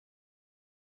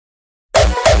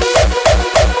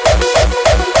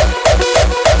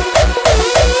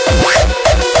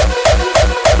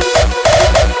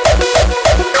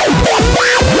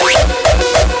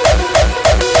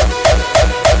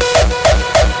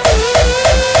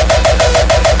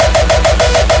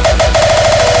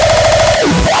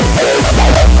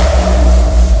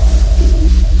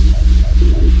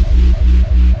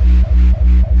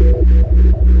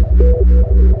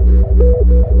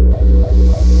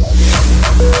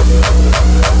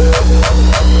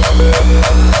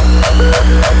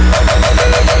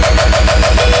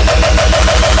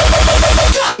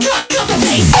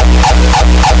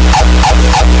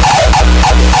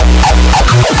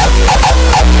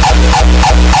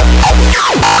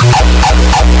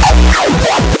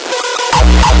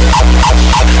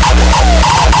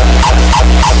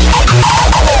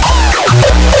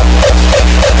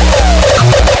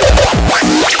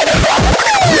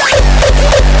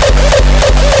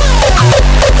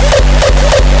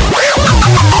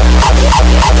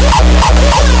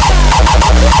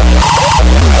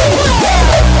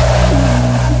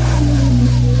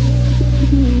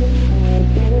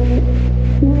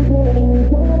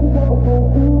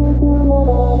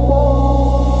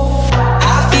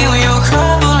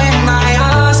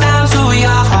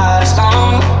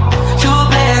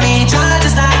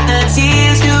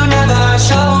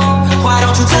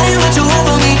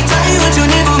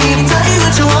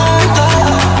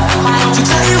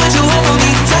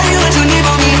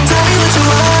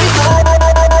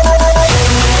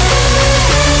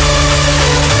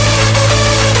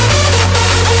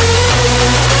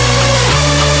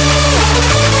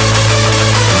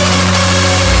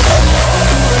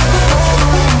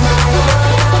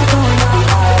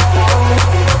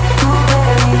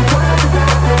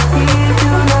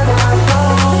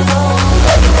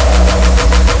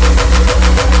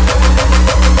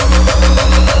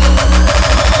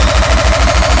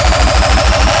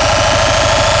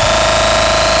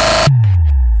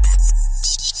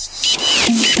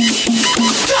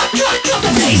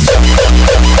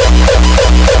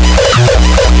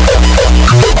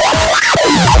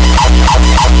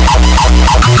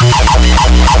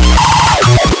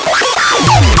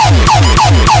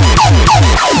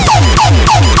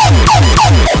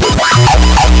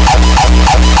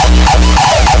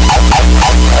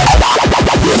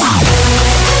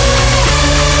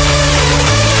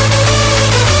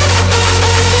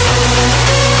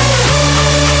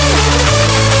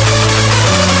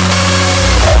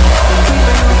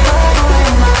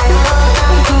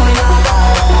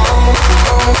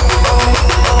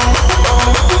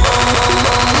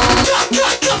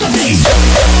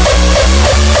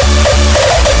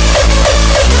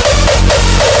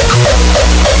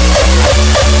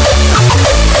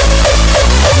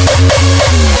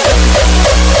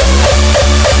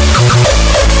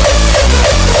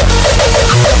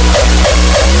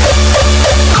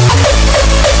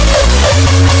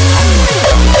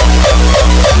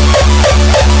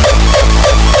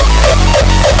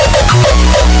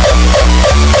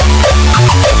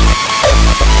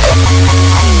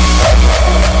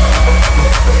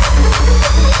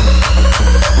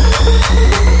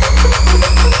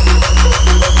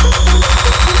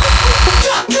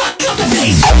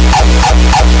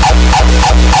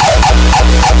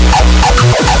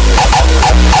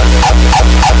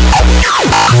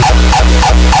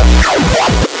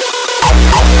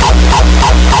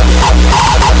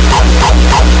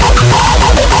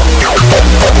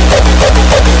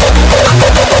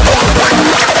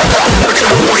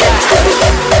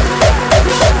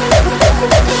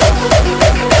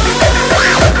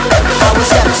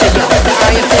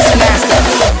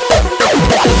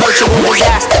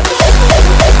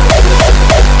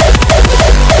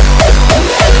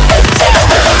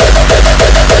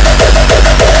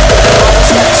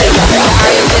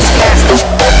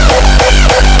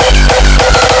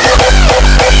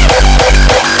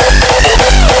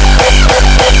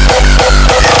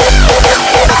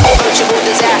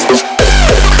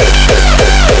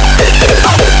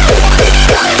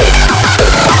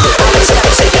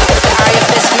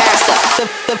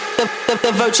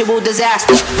virtual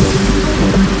disaster.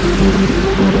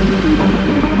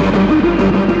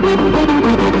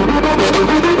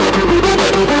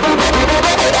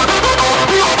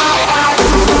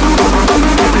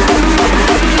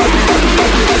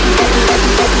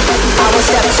 I will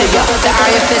step to you, the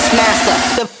Iron Fist Master,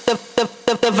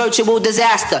 the virtual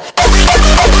disaster.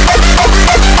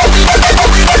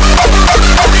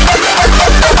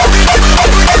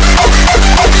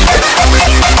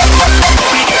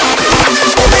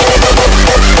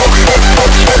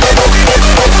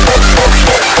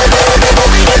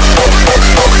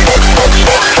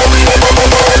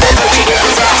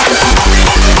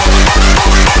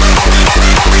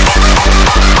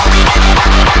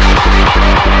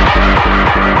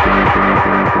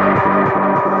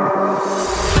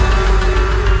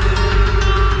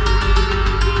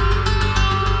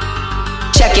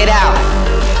 Check it out,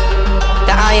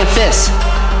 the Iron Fist.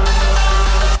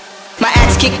 My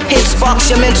axe kick hits sparks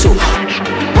your mental.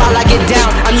 While I get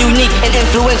down, I'm unique and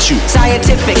influential.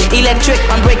 Scientific, electric,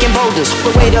 I'm breaking boulders.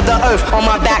 The weight of the earth on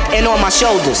my back and on my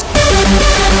shoulders.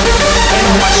 And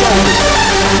on my shoulders.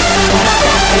 On my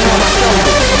back and on my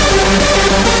shoulders.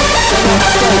 And on my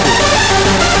shoulders.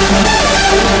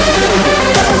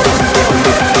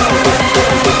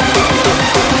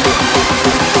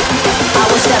 I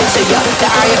will step to you, the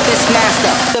Iron Fist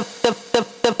Master,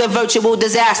 the virtual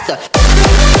disaster.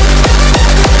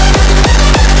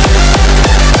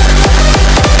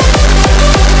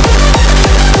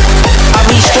 I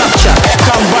restructure,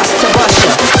 come bust to bust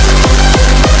ya.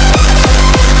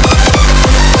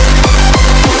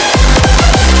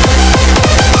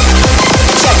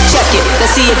 Check it,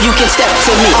 let's see if you can step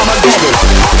to me. I'ma get it.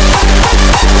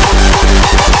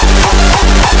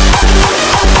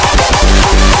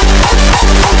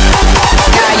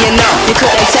 Now you know, you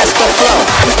couldn't test the flow.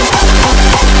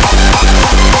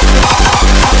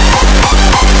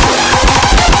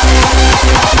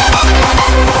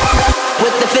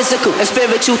 With the physical and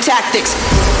spiritual tactics.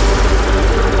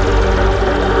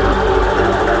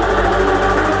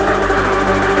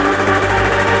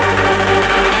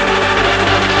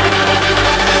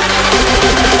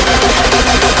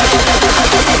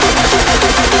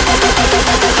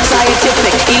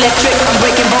 Scientific, electric, I'm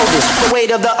breaking boulders. The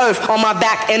weight of the earth on my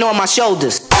back and on my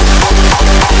shoulders.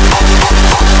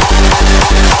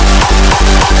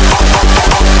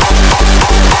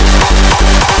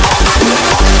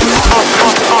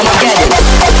 Armageddon.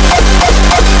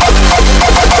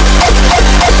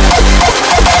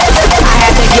 I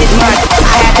had to get mine,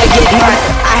 I had to get mine,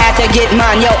 I had to get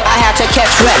mine, yo, I had to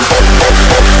catch rep.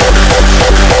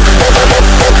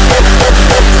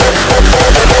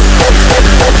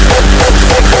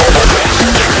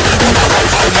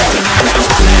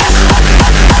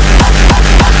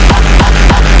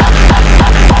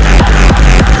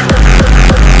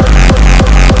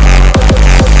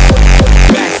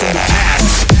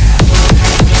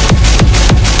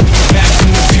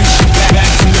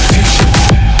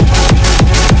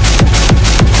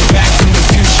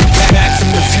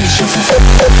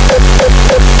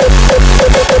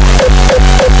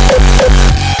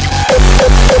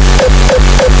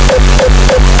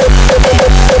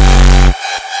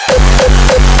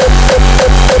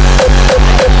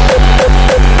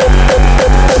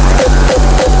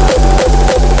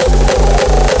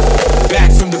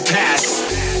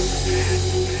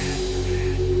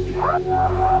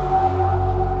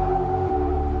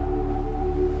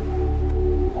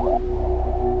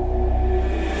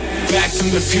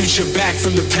 Back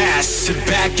from the past. Sit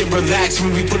back and relax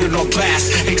when we put it on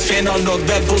blast. Expand on all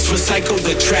levels, recycle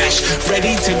the trash.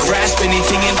 Ready to grasp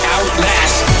anything and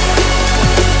outlast.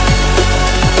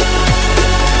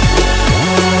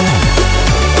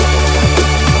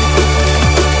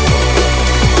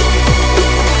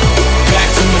 Back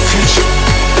from the future.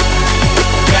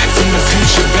 Back from the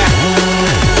future. Back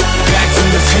from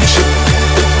the future.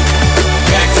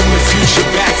 Back from the future.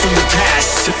 Back from the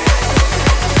past.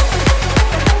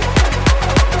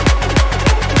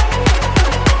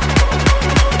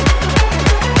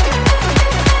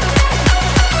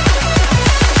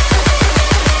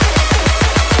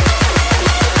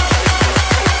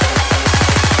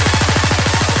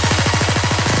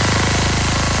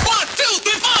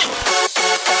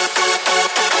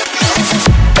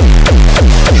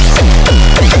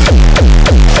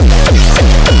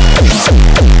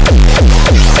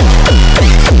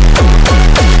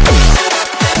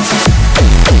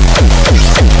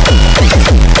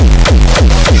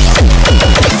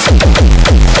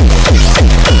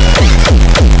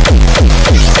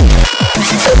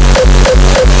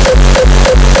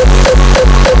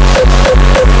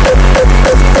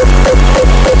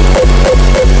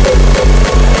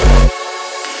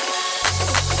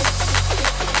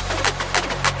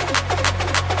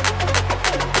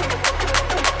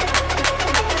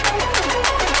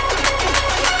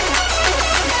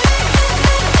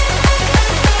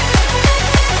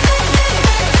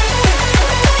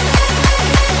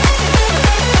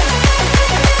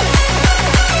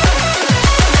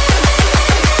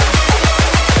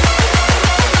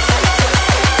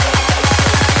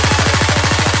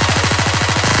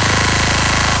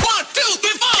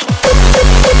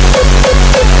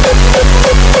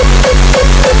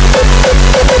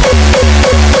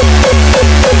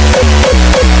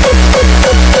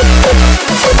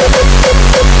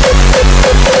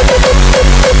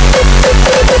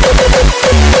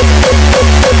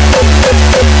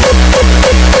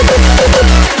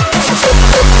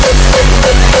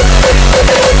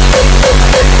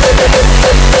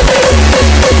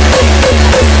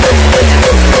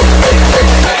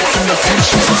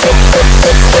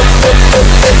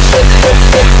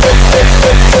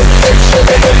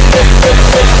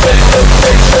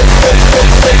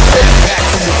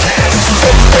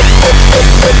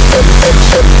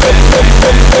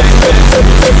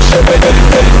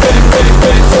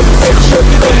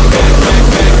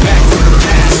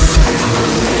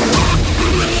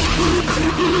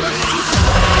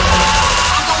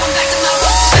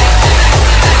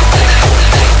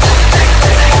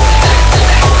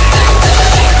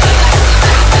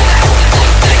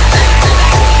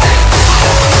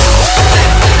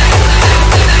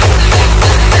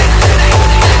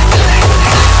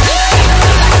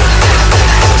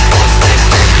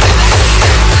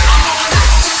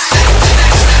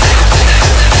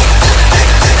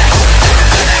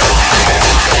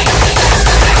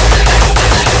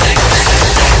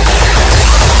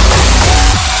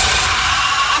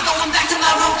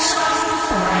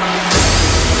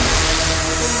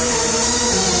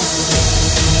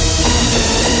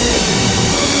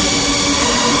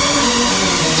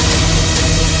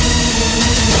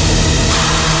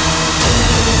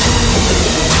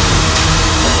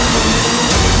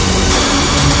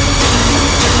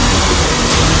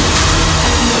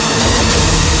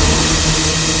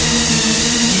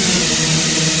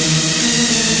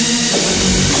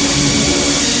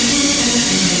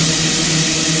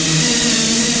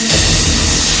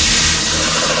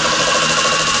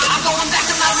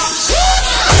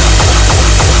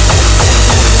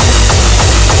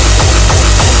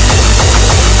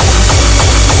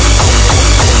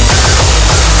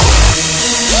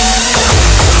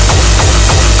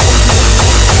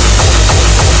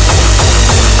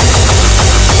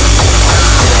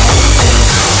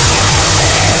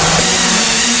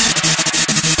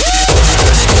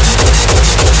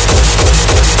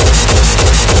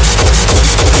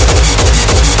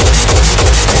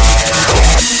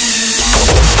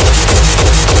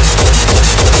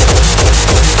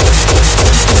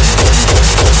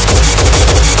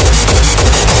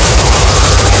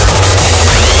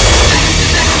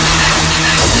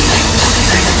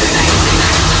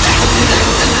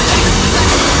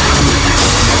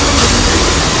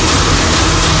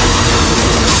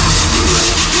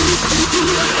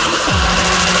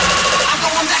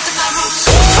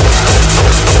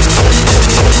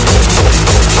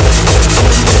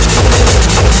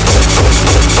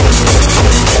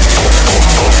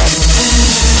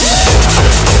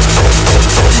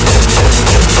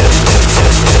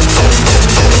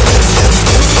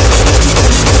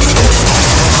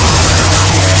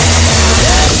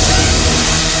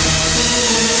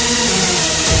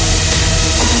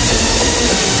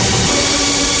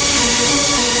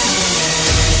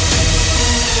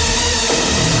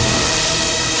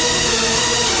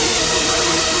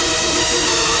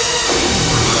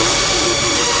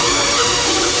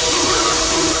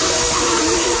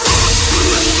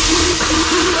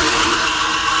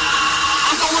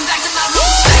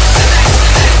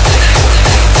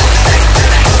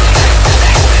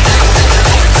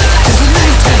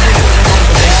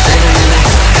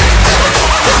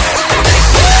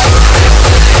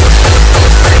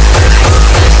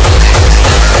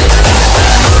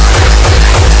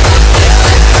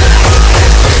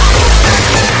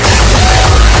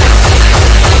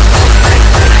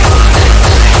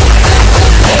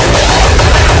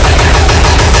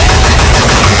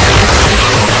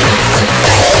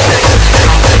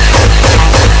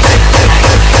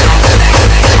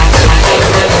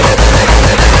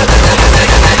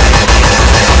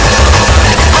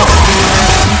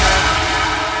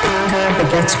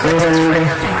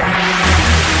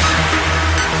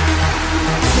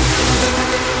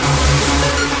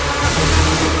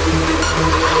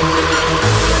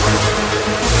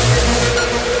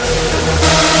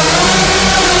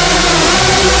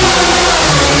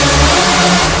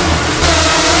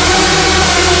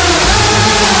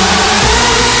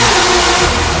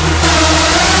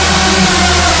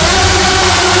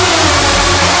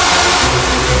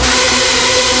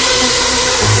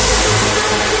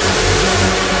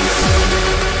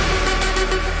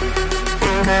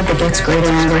 Anger begets greater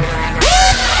anger.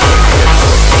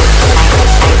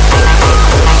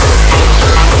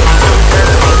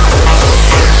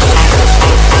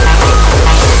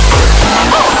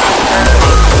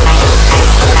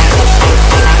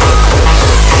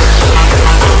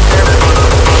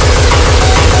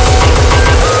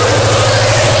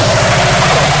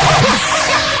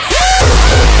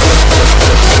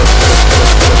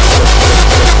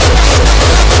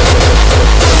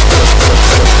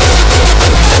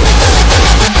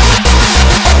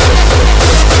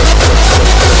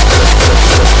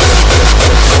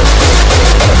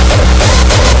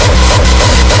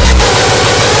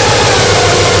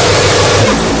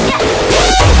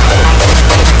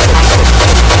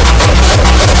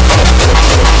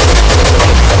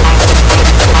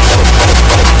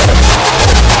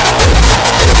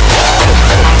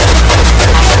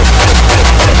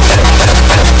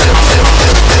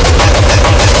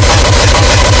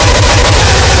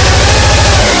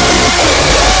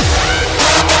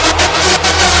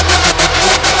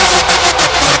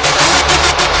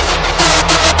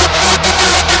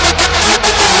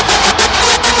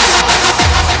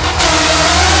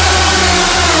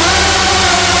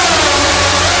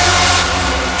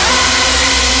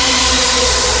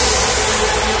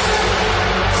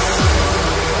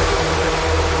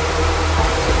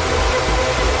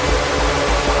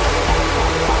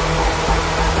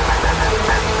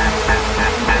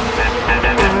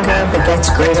 Begets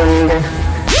greater anger.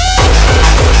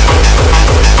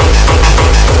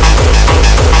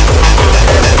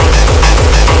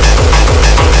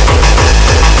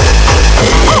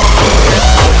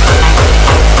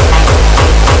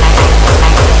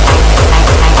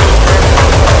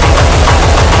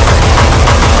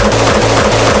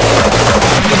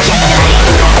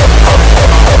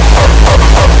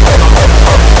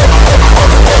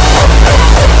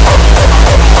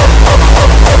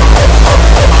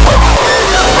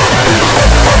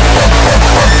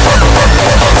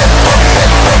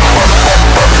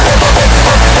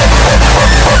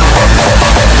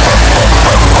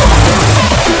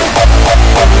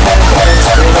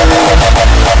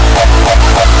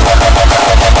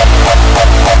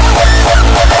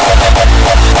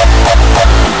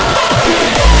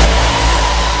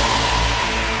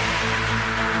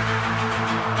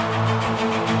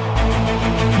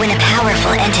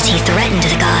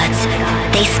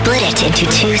 Into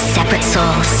two separate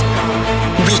souls.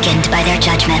 Weakened by their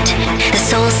judgment, the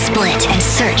souls split and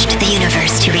searched the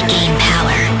universe to regain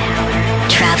power.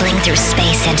 Traveling through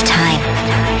space and time,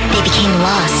 they became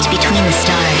lost between the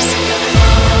stars.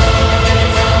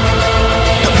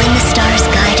 But when the stars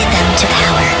guided them to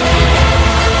power,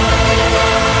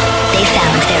 they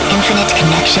found their infinite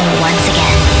connection once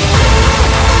again.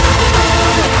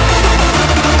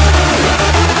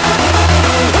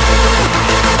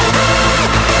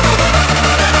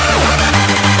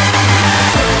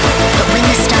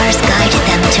 Guided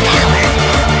them to power.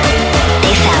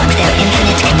 They found their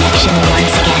infinite connection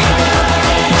once again.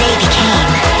 They became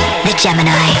the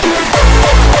Gemini.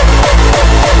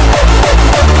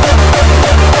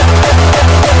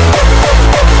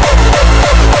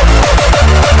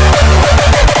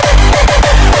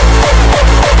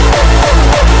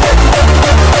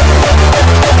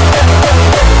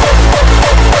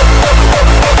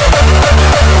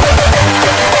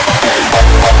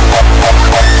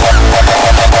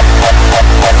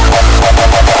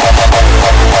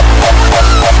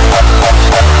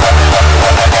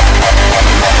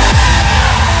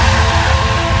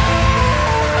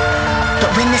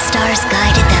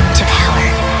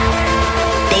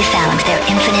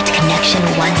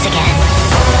 Once again.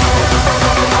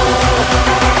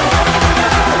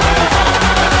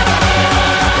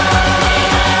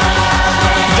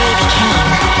 They became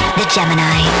the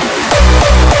Gemini.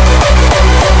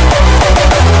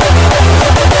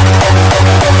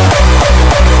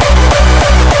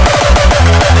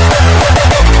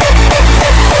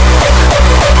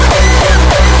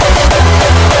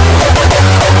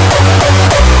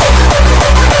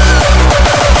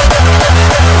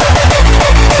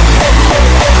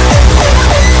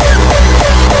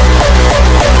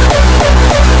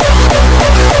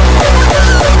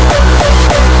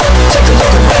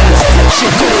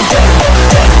 Shit going down,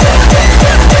 down, down,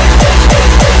 down, down.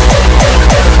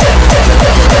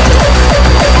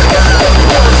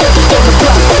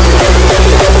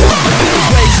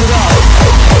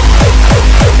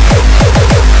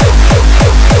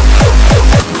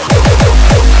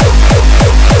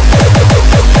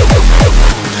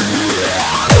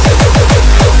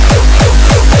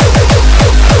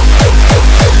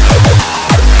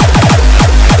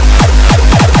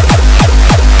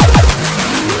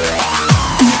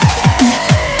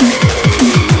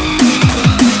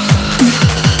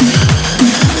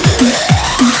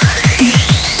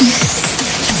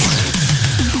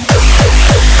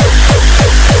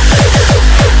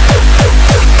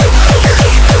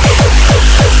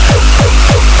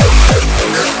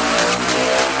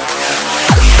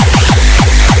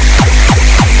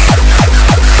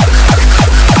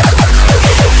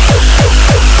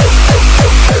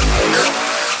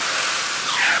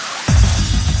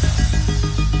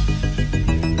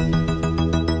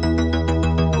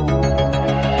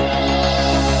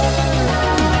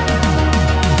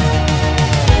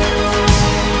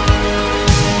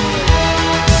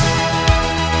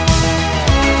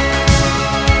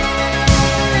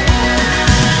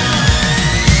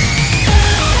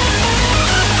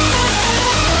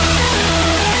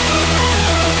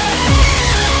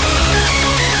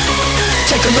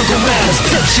 look around, it's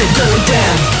flip shit going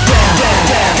down.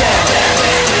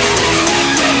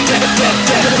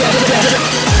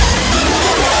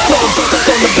 Motherfuckers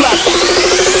on the block,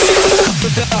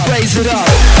 raise it up.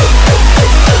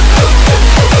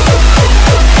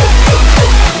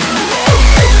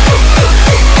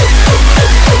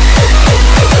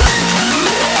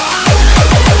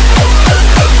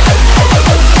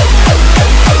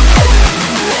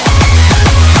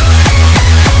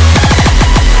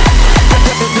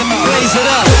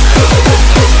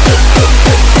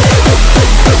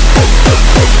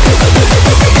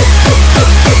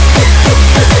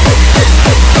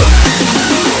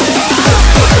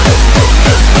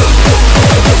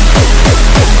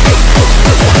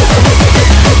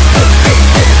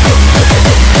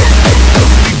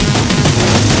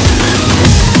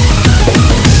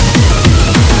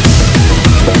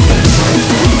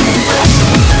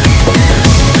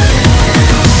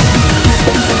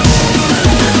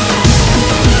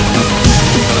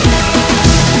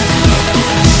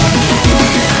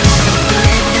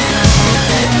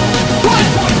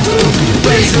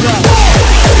 Raise it up.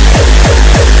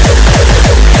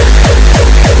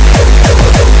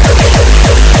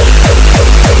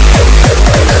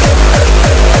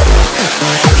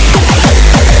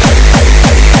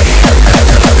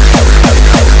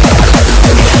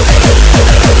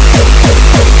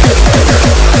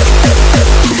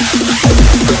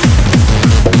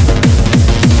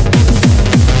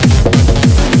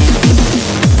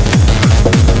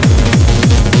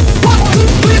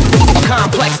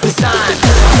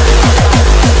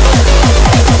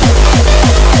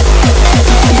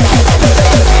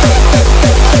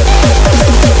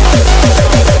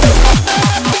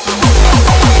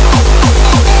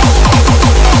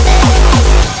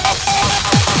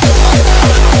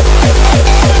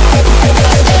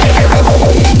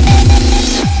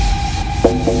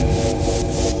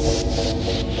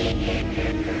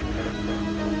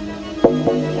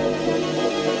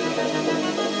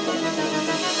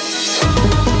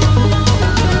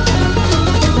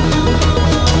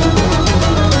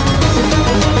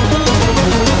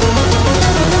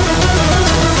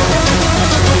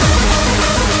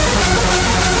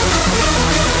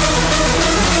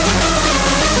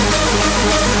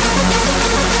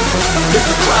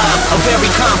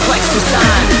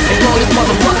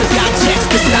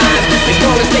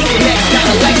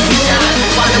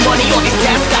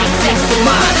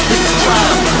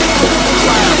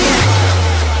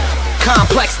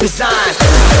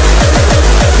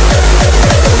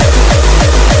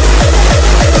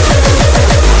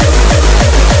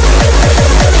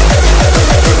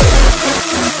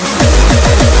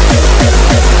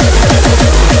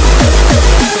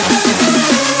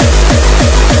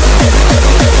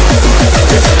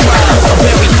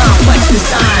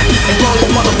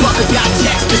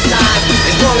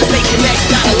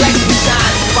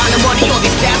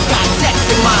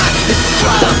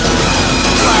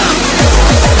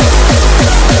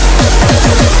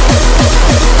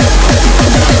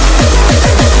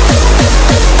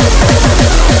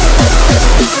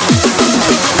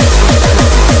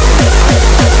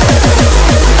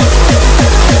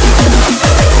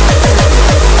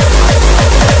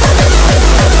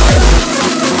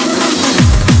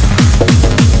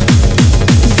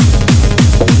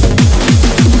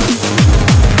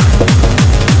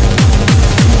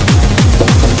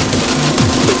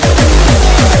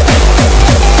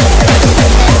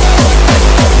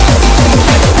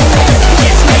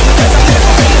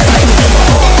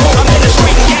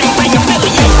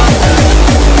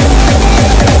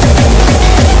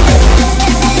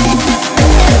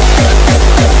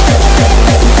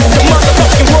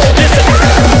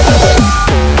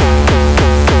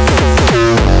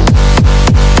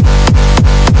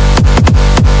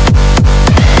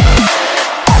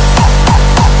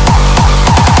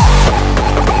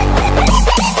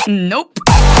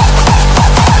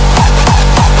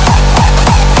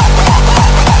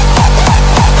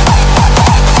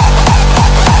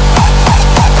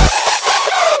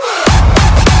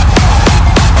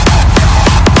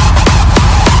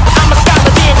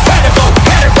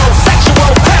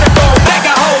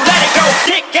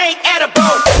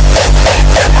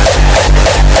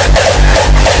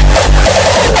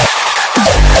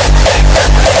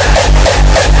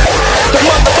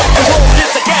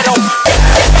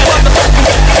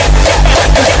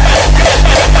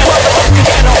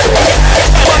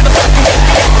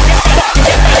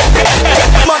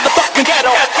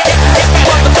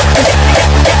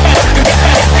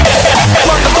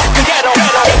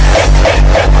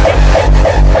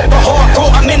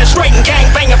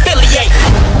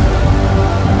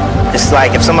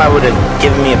 like if somebody would have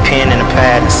given me a pen and a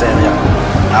pad and said, yo,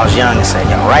 when I was young, and said,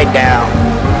 yo, write down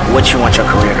what you want your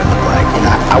career to look like, and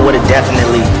I would have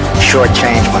definitely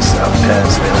shortchanged myself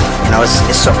because, you know, it's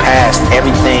surpassed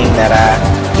everything that I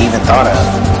even thought of.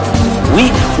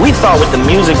 We thought with the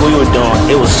music we were doing,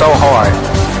 it was so hard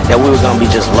that we were gonna be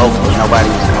just locals. Nobody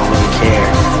was gonna really care.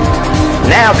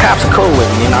 Now cops are cool with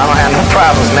me, you know. I don't have no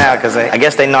problems now because I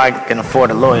guess they know I can afford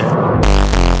a lawyer.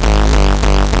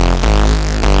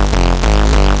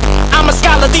 I'm a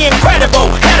scholar, the incredible,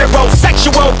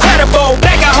 heterosexual, credible,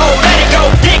 beg a hoe, let it go,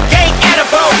 dick ain't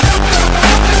edible.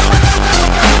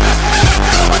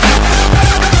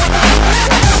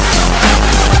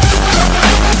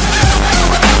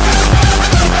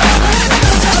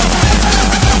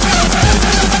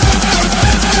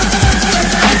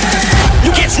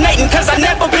 You get snating cause I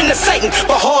never been to Satan,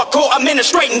 but hardcore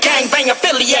administrating, gangbang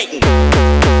affiliating.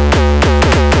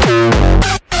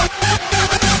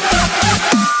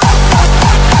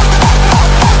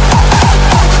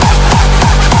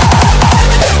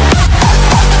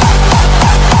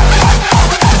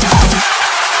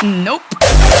 Nope.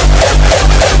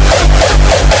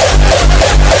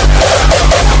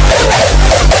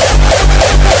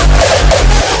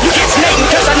 You get snating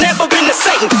cause I never been to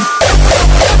Satan.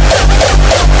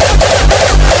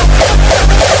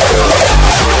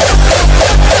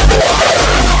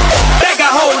 Beg a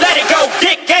hoe, let it go,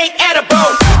 dick ain't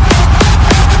edible.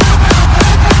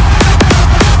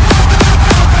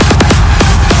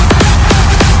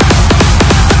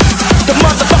 The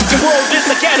motherfucking world is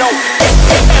a ghetto.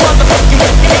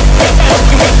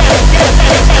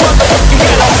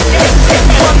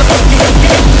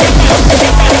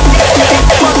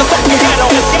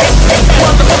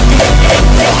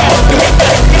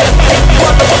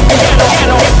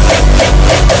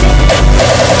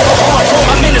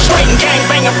 Administrating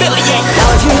gangbang affiliate.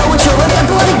 Now if you know what you're worth, then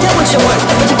go and get what you're worth.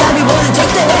 But you gotta be willing to take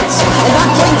the hits and not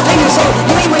point fingers saying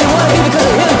you ain't where you wanna be because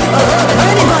of him or her or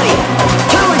anybody.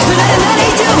 Cowards do that and that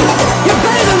ain't you. You're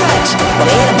better than that. But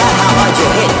it ain't about how hard you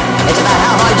hit. It's about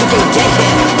how hard you can get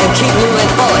hit and keep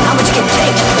moving forward. How much you can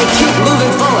take and keep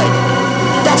moving forward.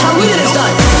 That's how winning is done.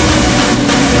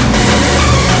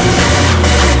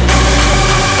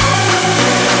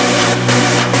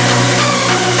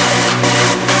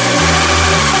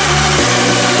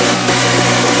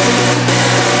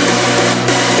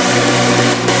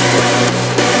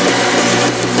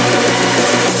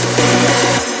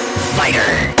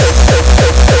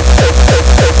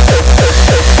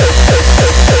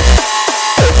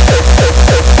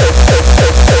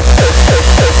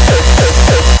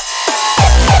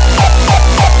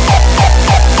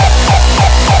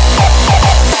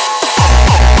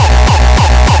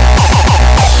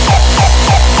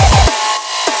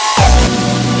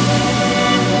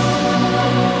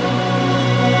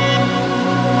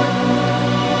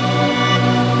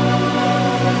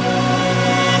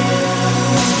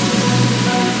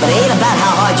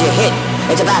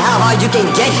 It's about how hard you can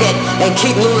get hit and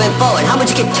keep moving forward. How much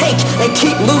you can take and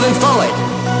keep moving forward.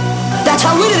 That's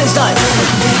how winning is done.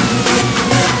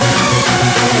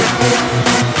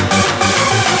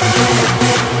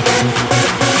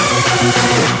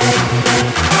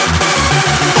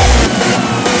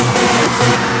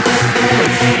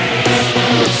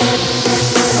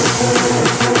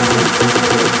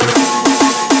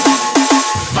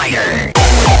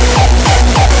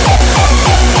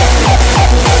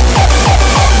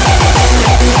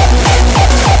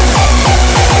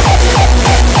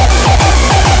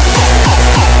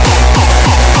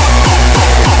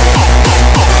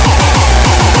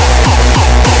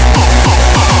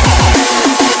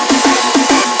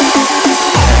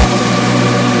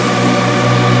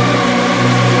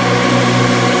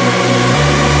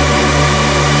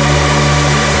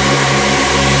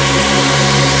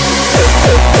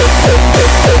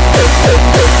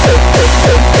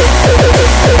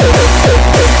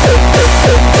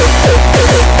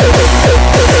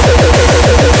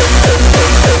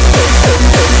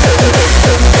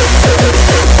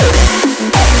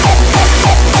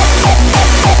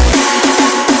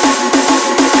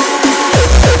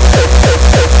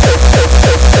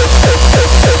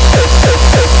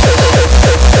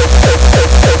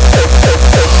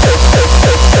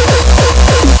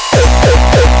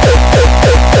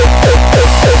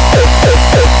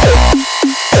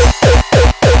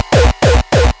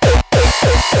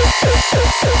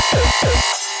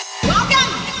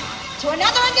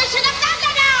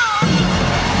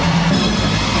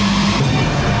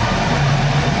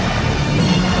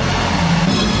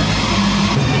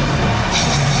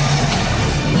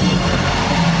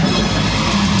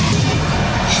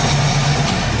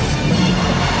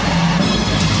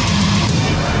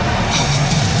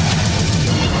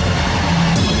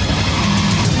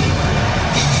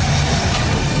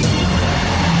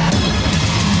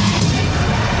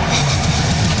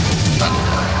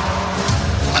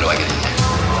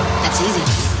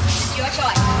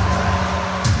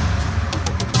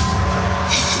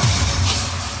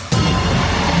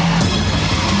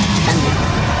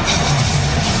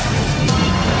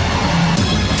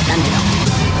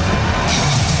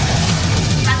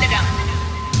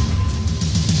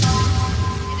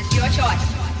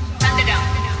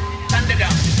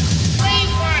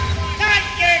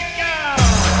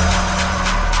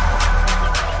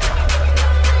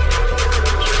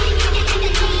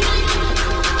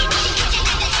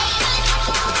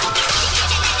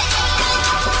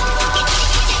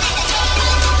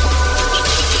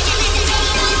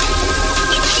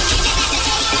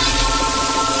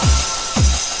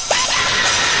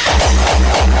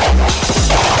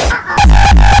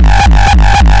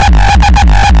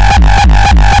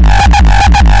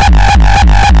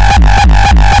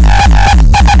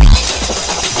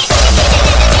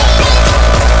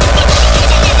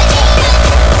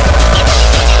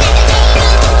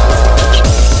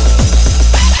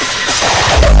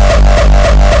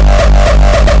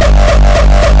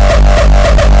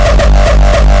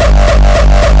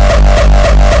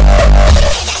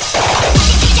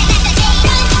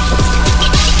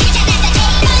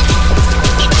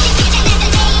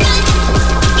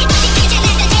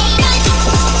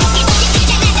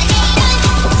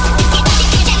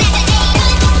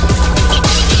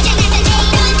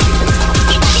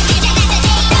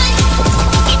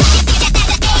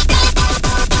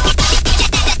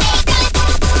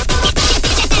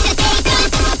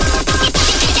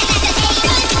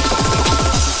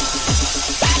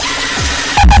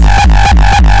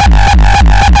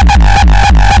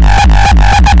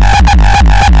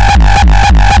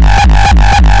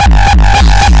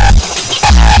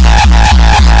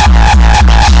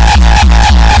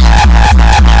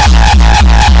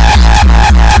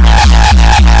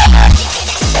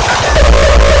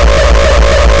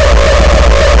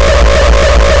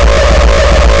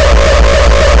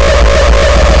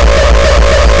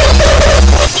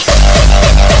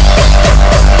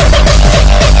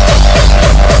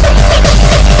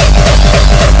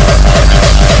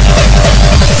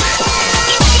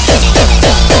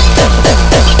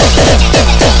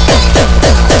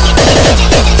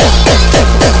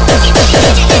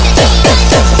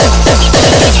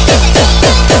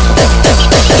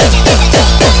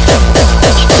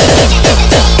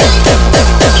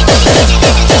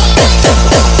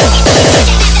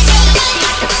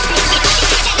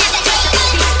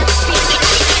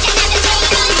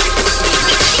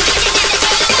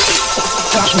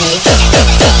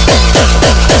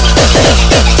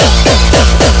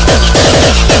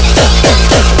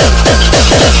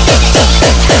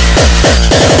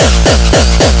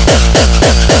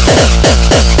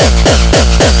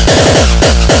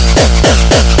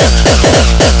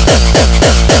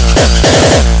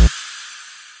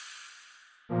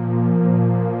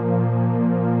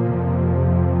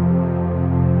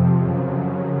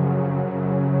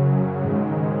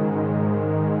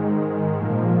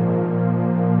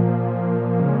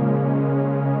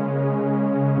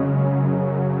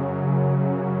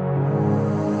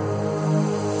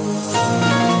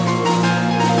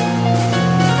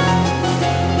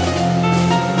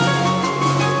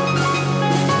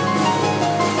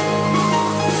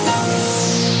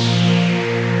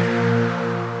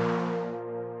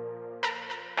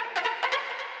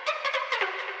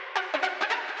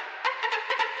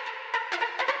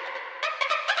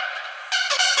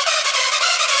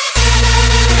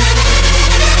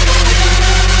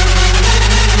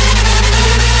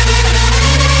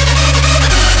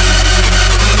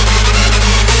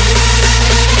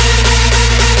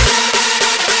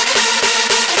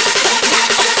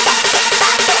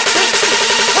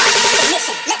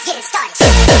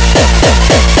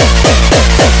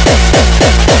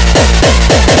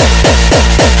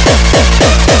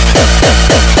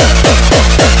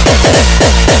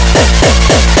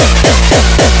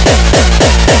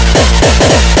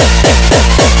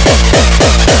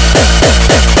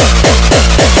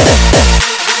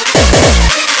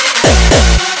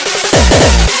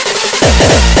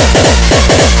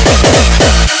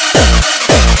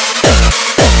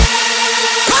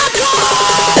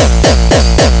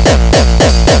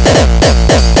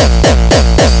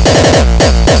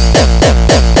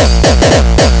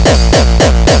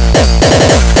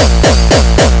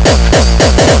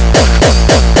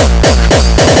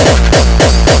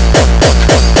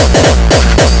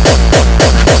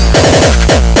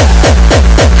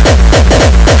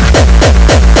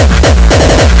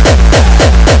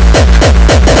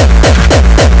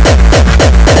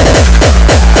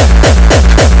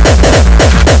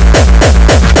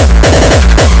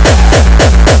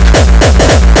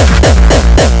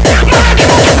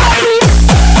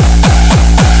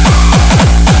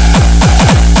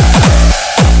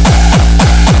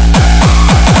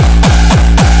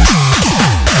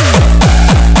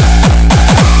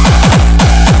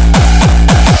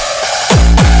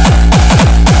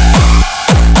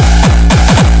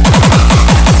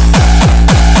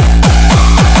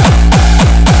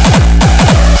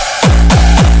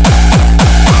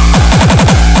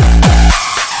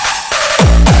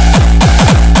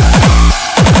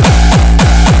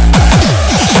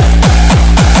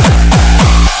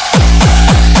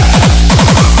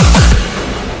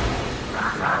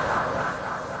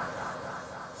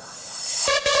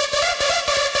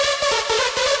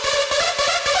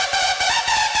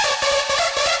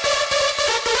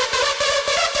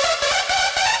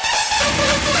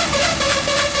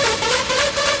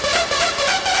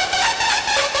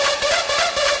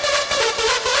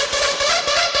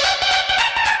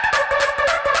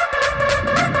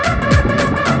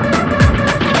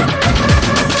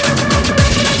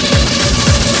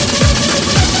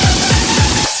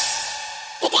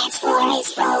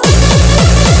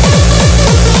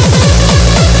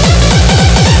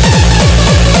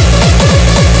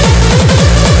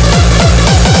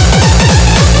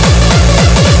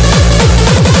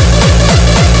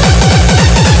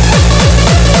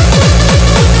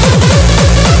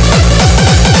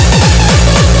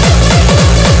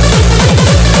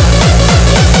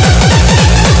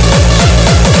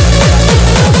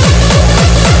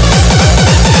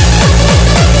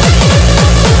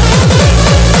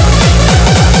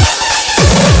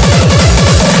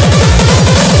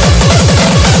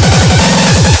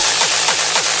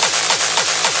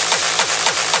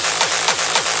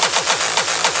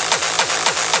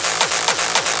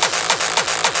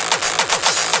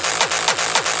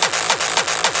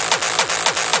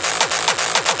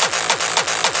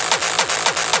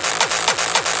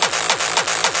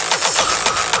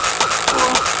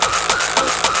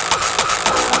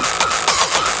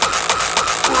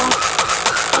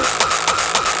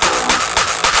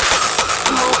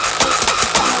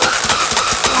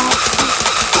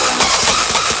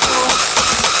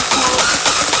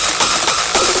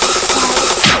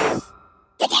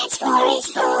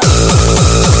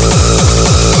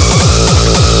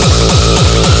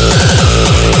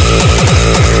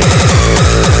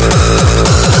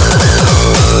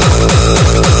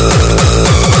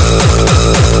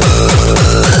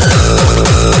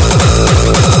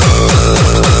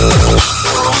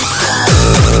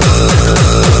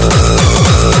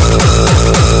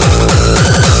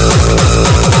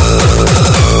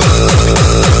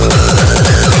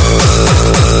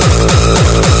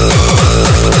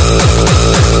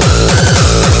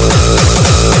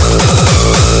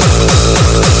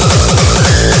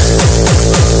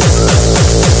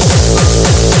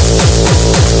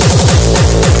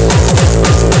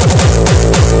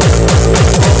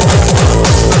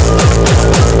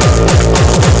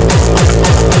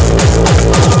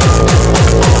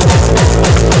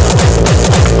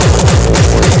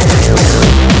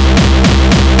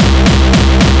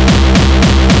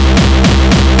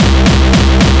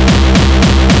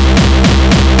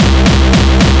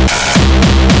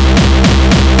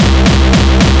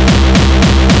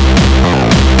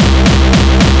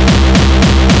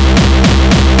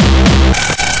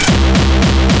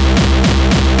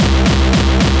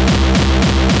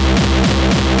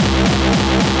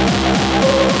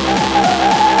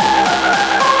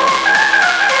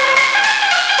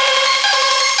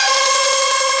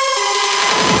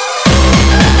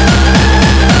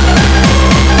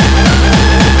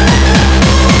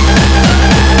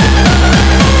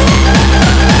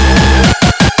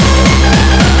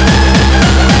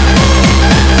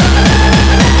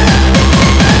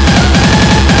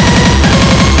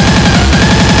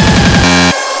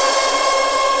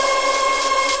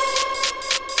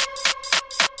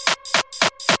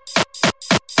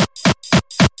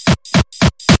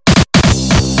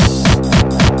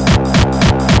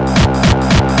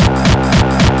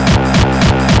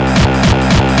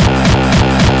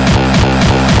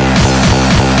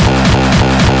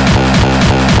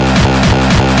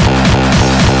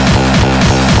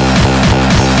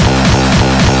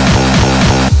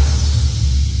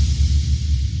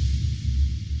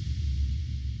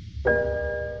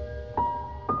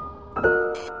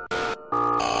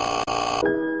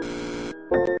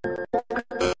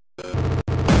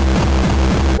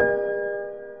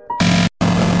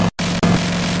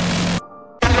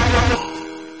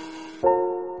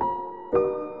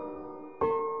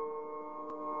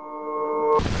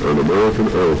 An American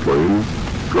airplane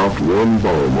dropped one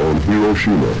bomb on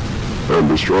Hiroshima and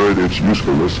destroyed its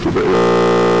usefulness to the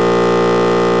air.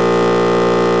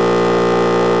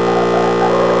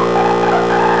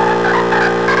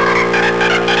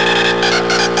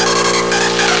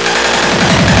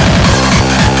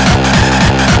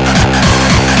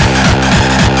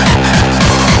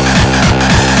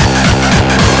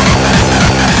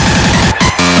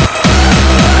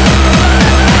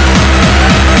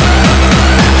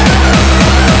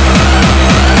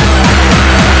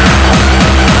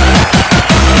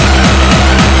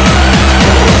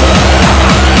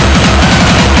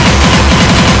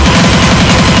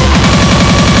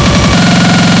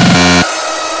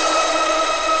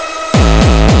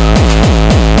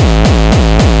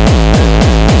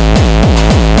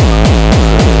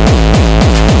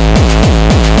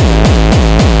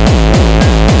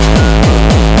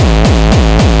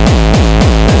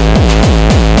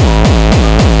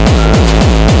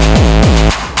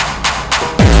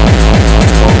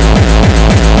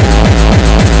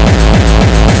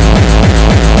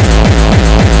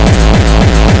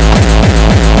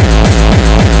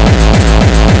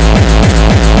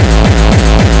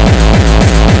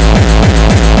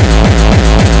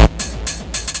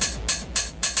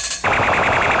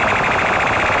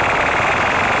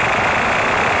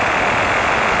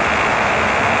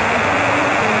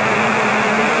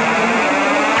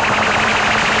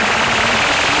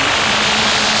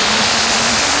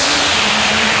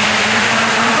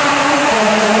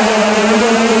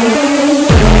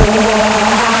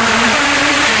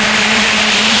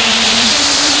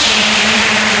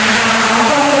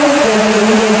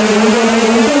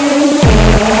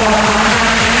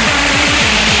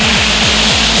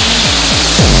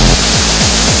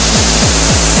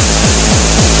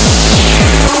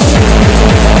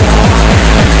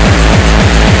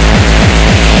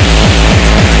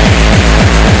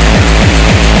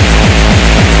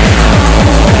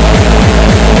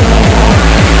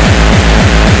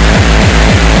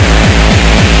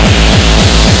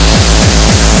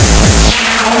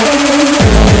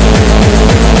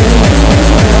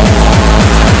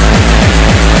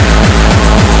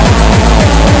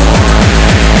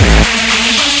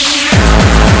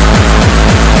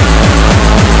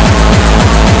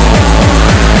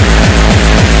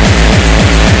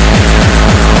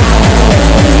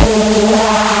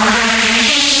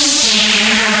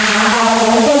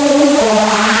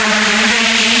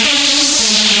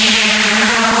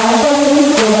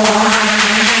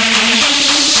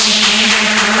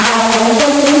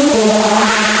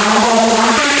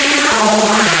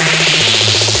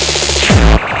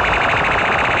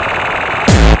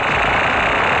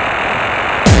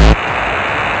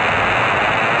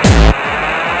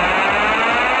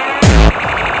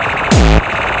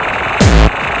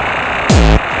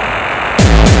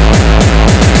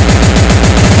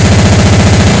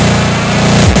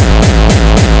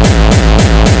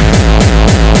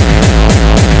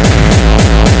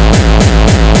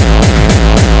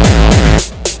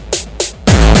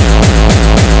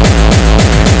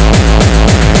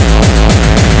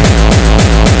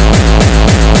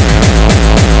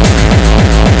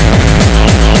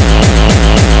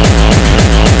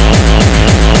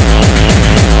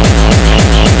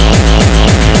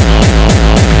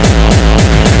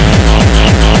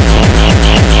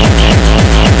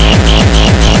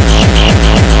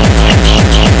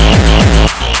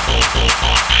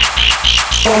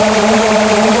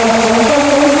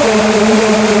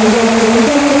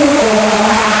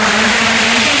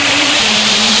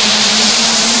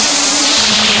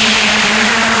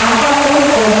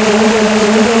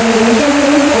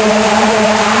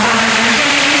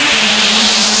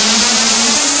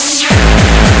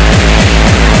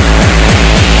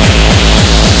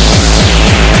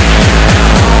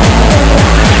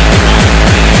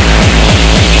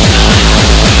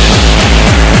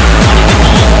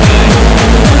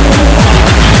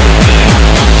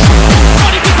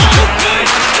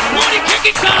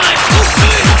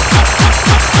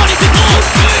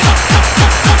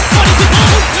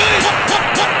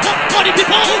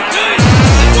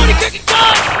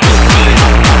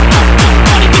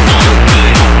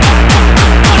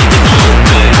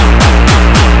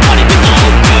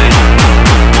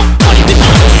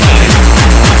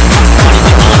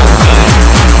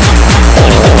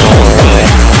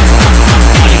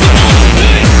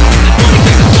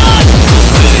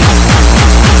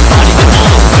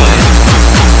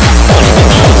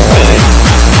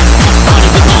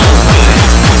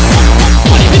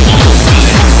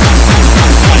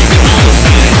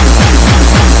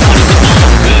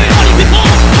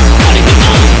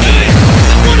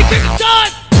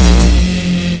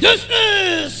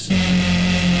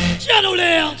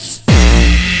 Shadowlands!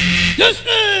 This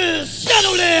is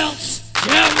Shadowlands!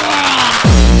 Terror!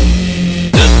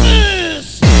 This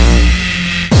is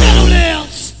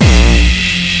Shadowlands!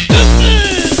 This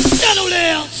is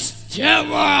Shadowlands!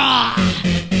 Terror!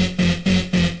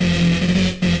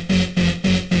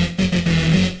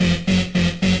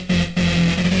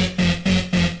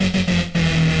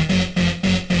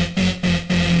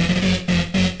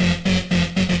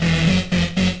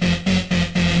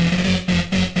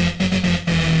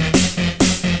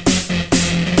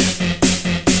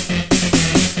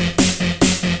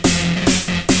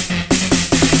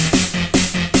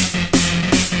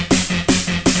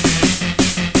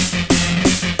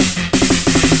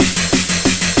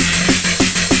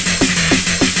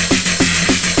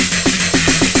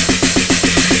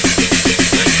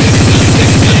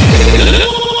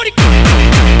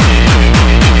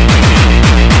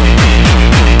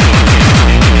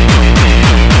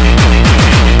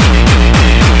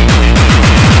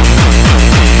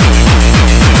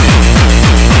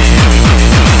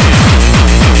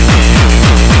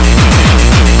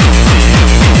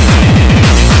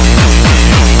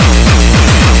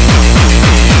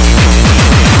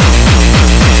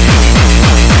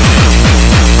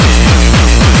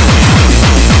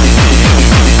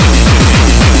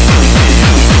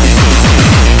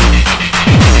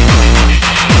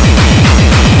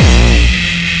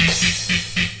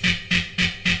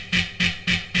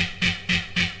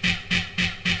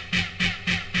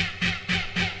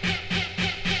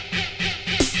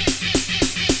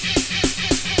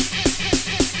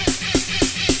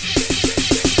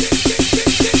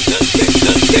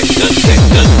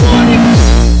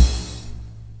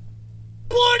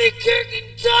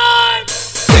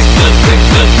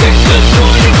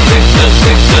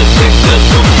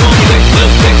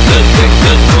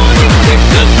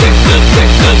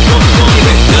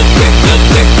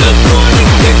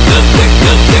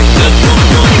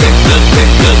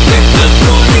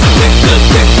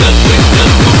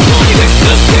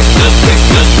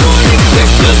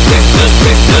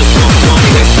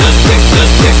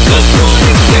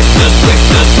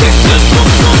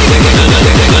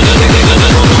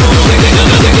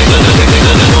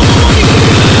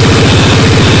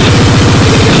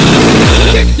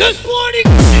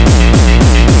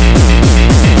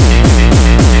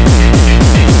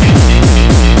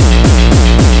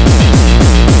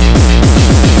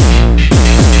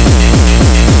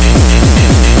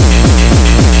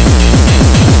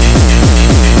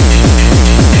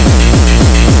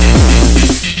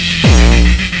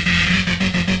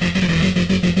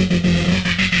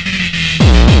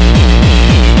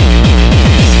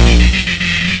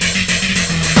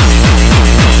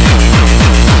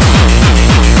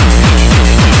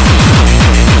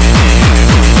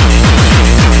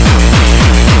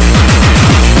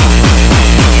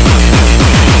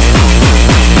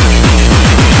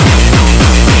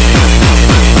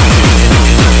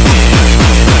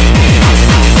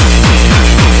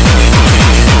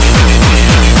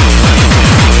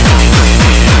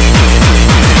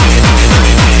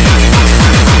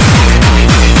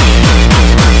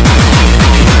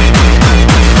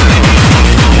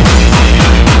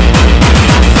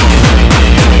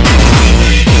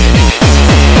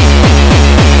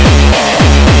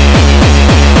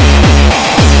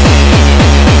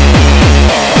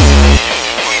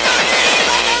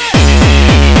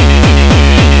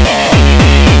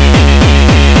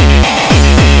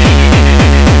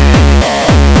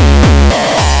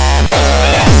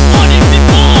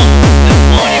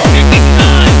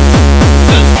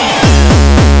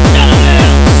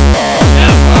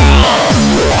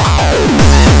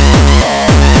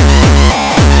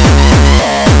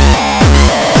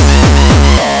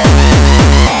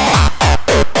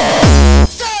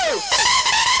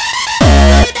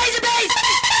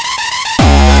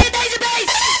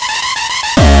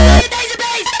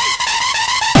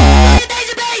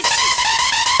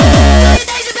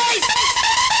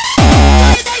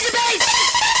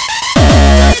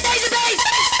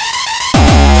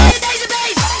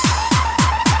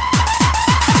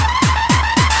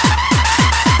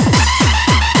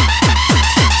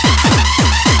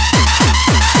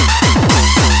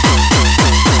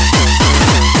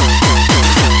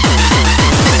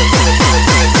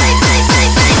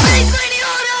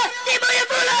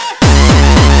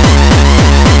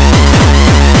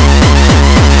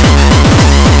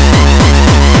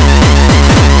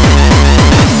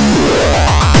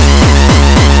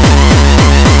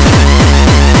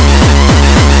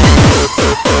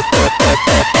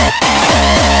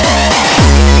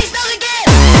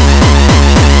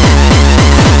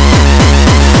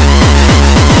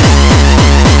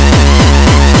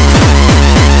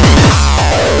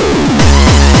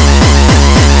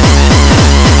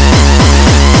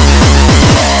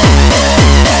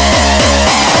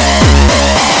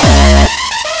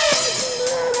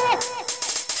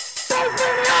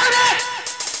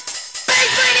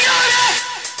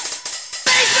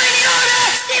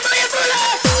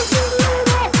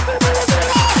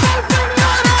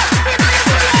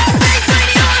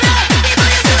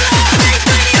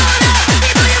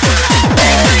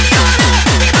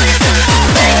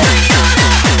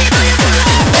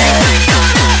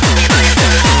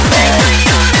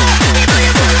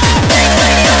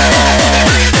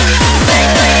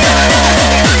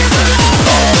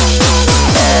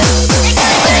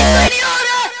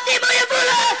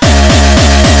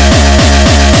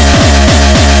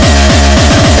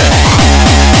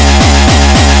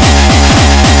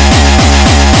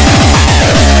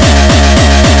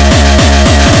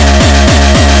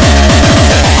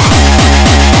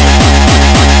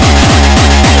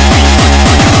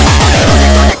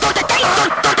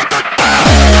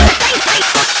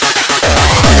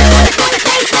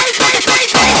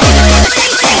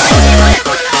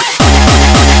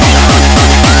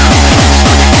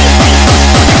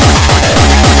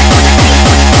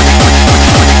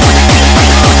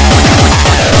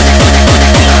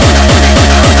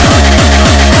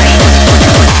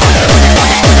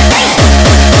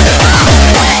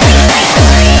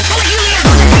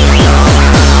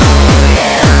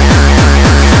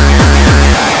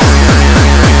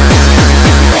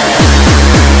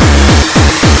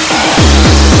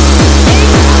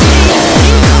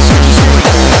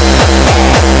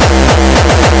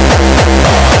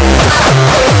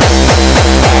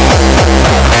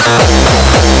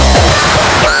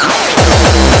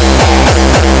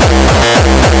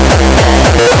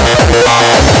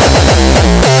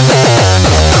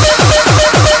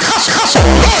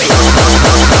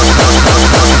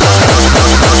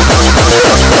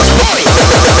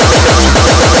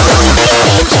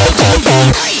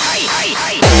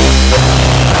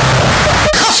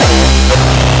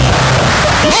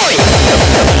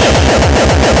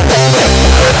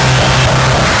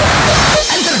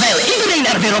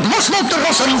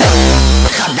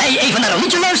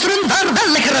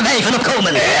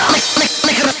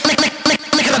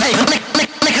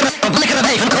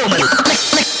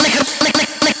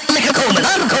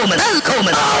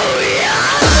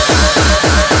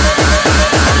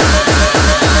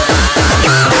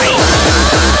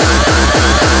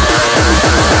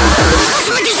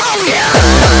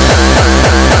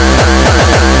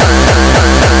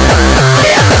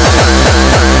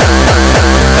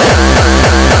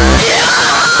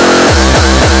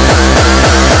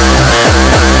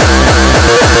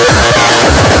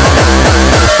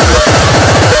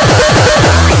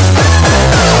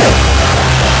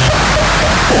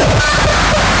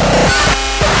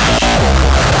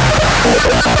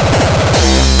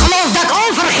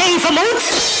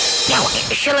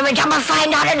 Zullen we dan maar fijn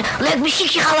naar een leuk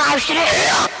muziekje gaan luisteren?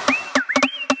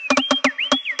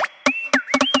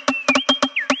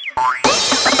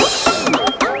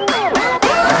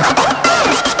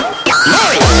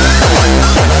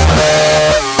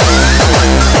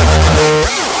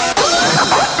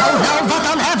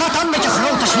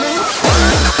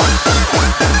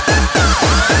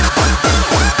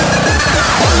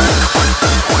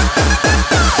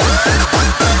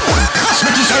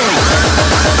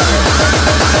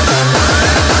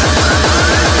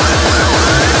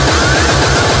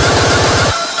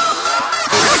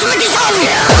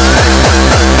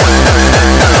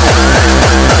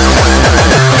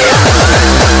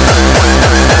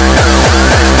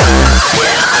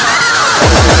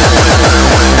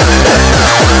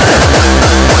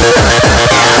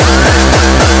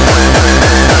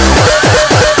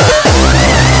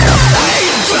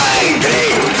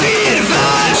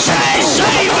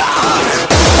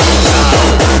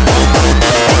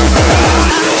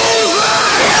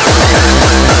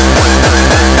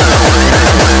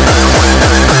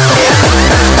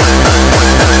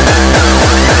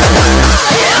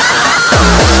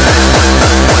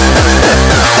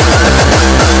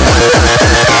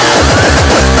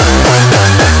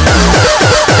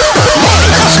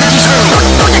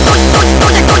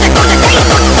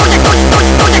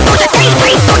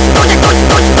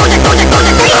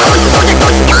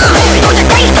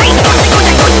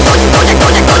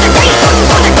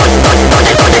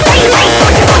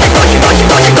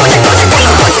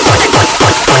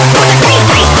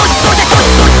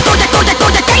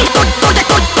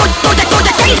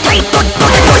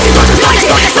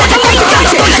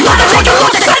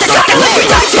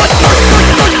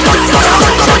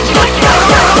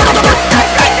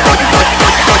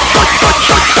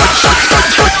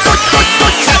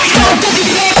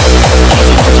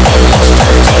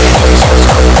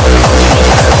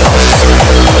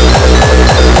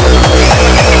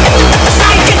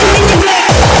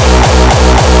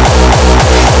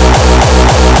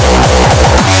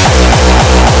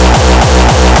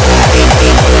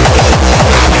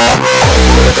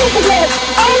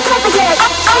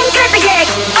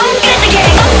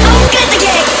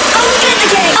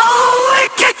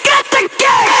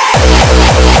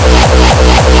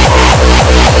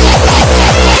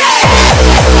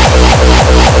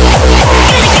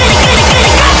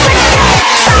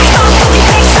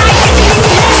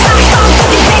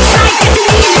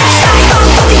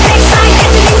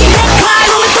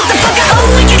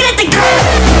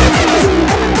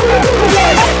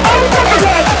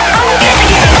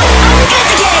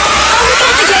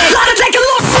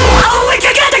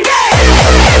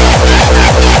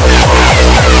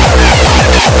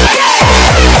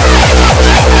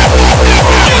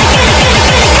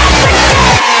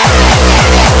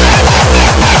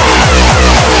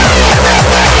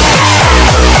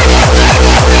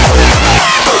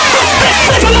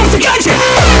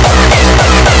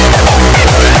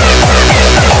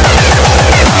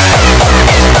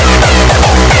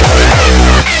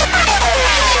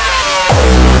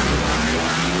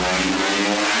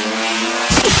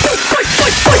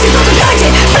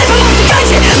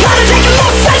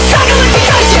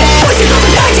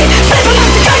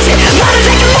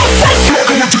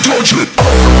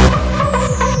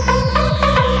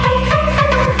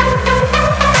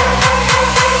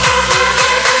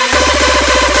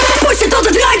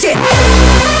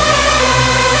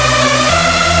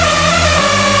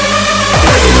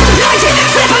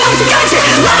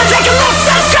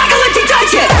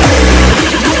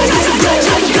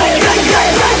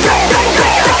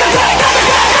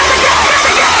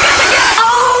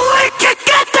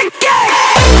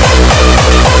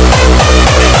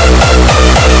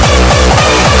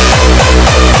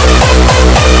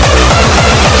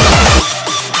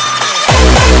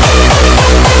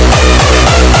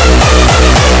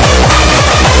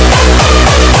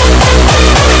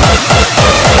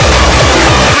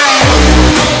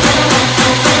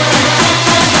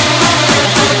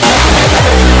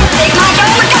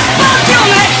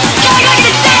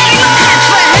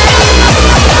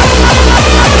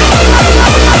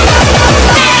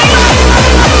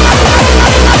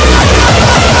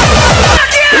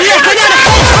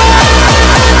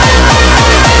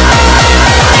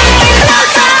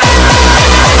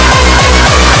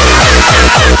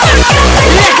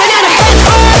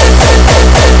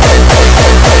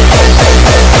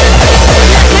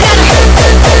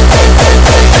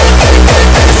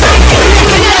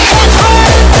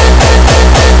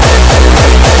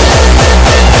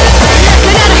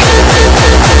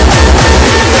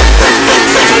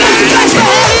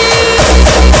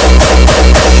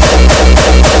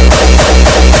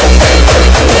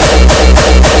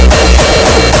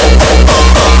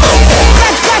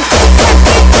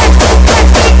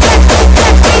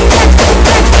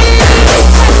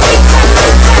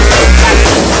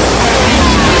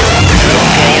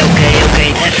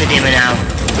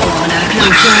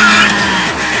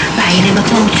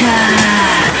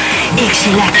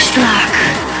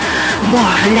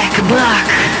 Morgen lekker brak.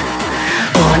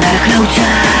 Oor naar de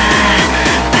kloten.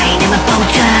 Pijn in mijn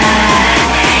poten.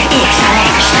 Ik sta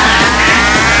lekker strak.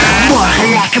 Morgen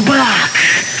lekker brak.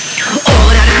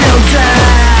 Oor naar de kloten.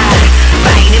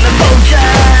 Pijn in mijn poten.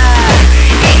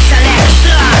 Ik sta lekker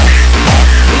strak.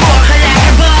 Morgen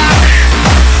lekker brak.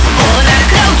 Oor naar de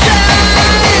kloten.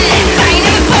 Pijn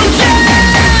in mijn poten.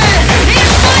 Ik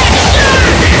sta lekker strak.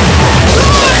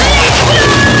 Morgen lekker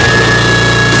brak.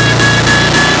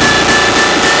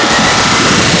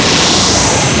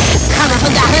 Gaan we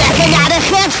vandaag lekker naar de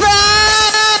Gespuis.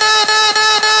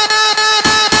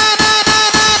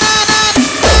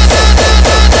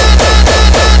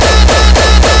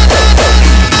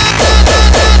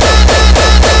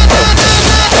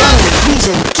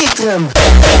 Kickdrum.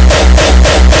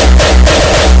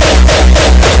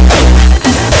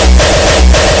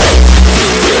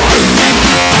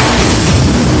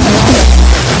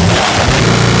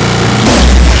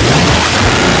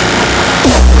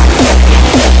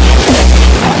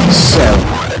 Zo,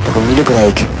 begon nu de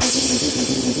break.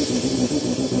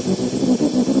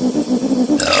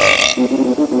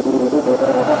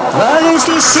 Waar is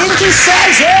die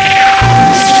synthesizer?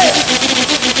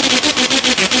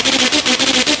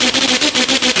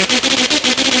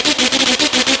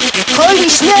 Gooi die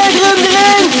snare drum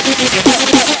erin!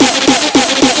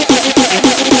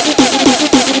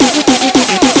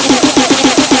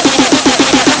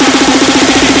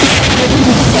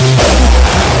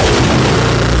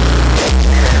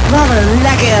 Wat een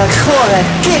lekkere, gore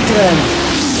kickdrum!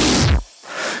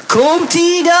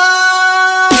 Komt-ie dan!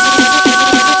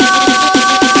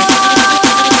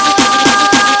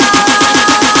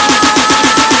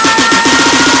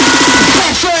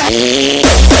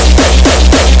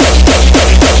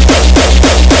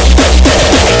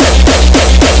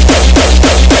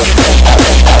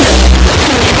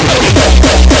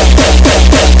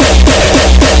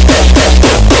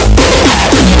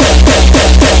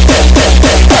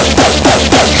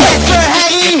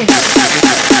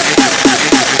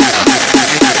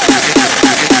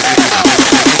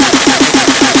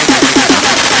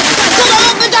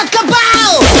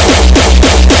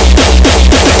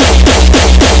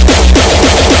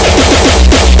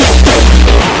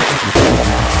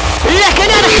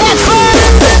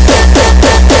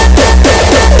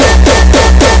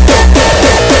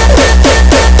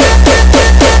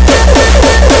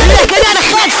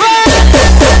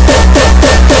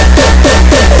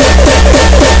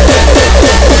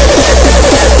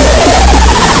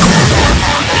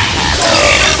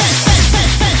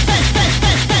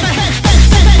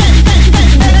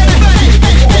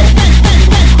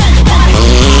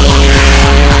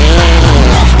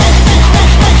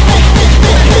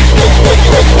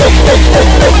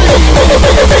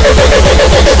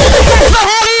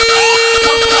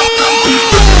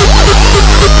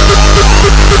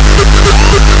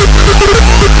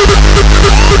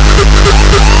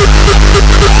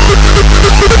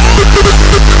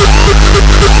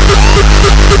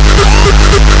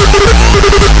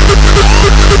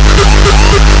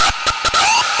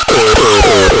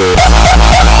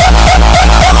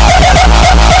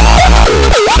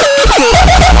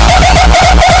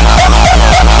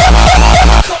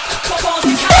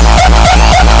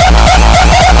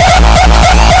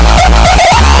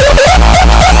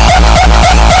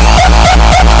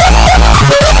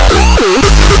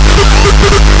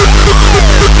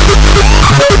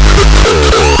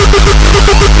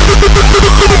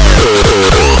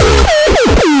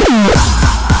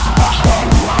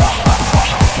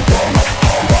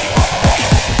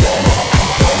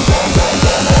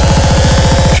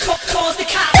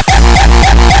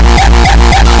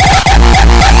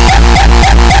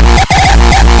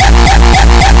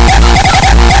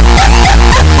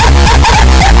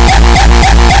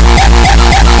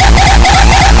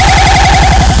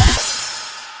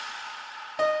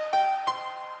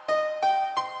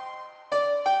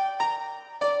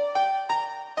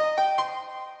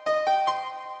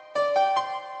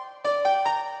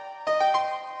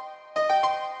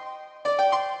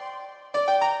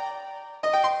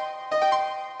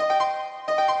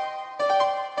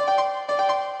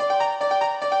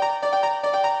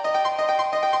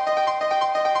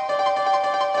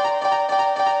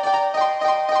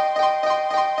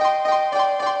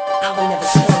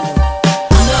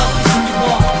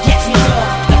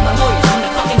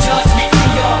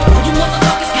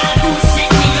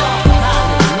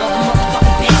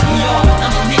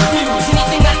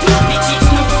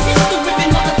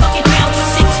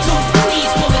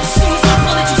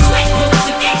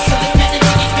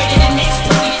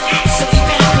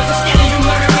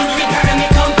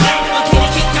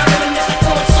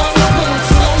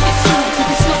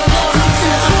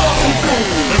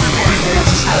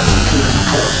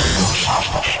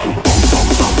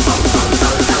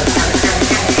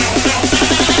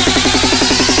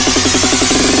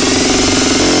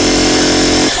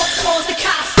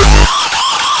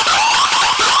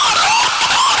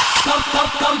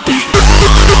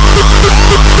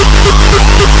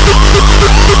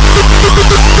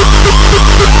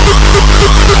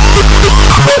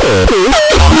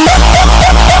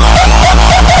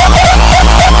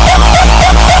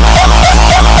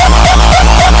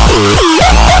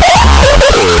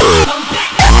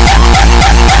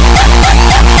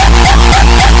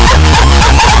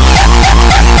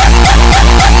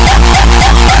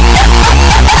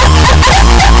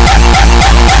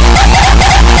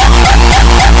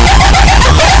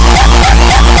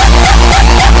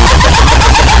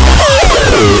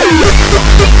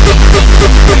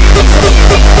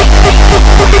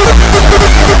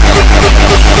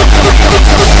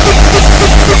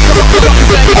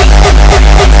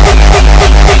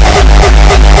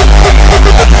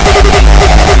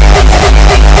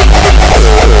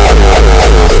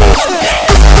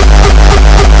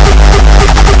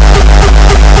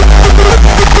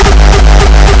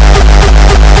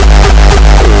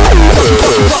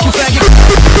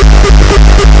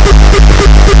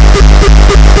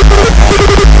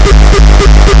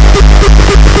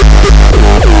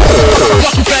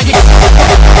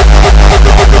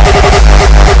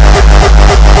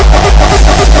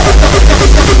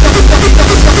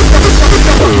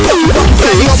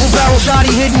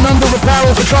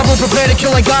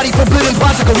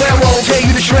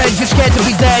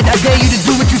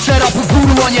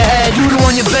 your head. You the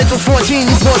one you bed till 14,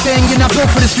 you poor thing. You're not built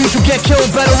for the streets, you get killed.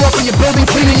 Better off in your building,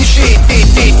 cleaning your shit.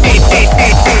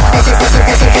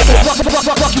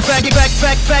 Fuck you faggot, back.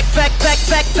 Fuck you faggot.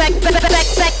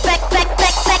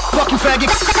 Fuck you faggot.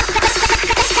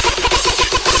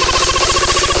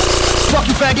 Fuck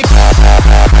you faggot.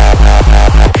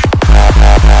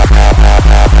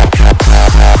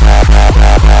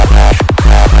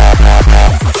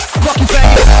 Fuck you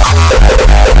faggot.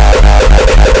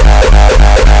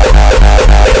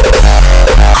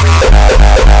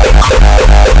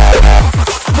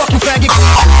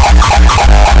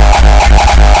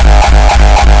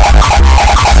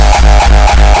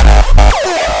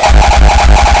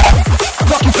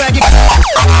 Fuck you faggot.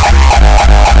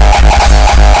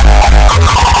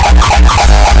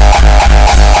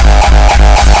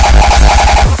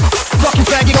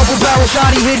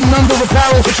 Shoddy hidden under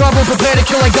apparel for trouble, prepare to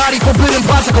kill like Gotti, forbidden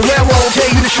bots like a werewolf. Tear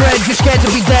you to shreds, you're scared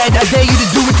to be dead. I dare you to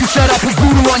do what you said, I'll put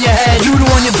voodoo on your head. You the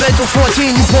one you bed till 14,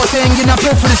 you poor thing. You're not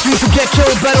built for the streets, you get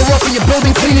killed. Better off in your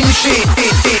building, cleaning your shit.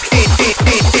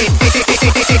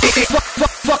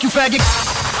 Fuck you faggot.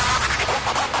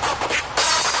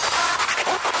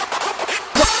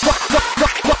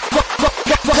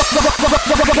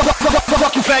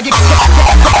 Fuck you faggot. Fuck you faggot.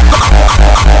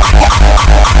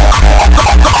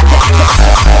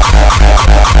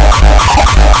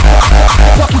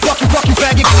 Faggot. Fuck you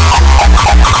faggot.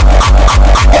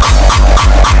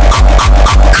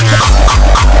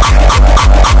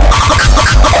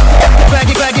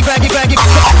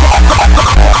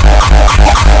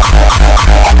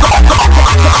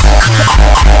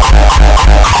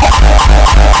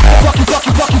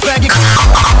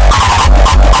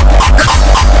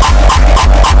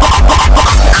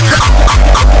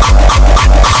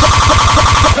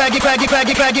 Faggot. Fuck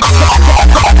you faggot.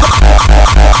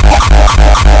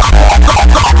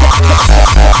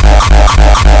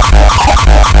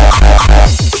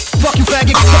 Fuck you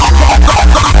faggot.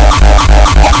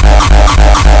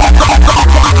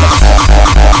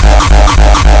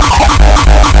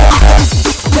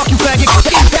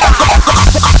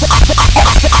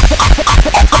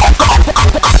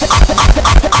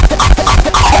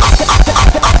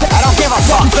 I don't give a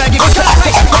fuck. What's gonna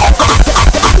face me?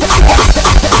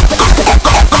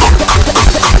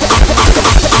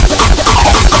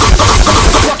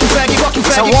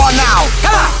 It's a war now.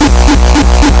 Come on.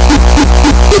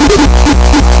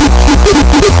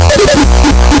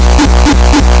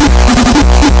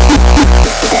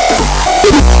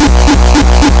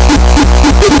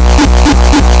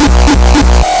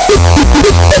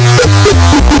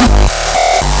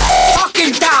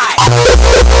 Fucking die.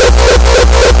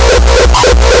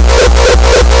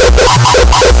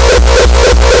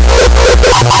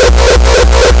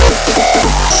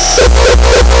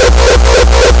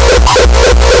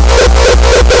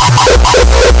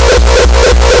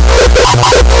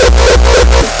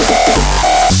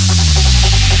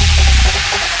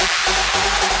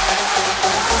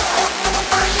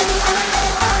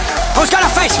 Who's gonna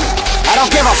face me? I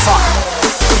don't give a fuck.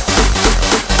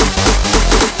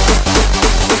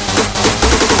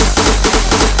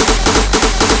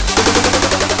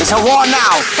 It's a war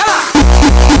now. Come on.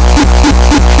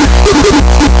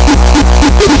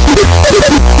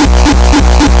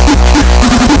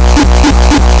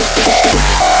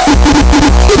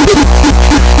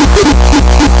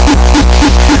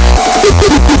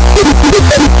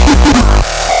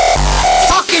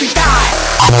 Fucking die.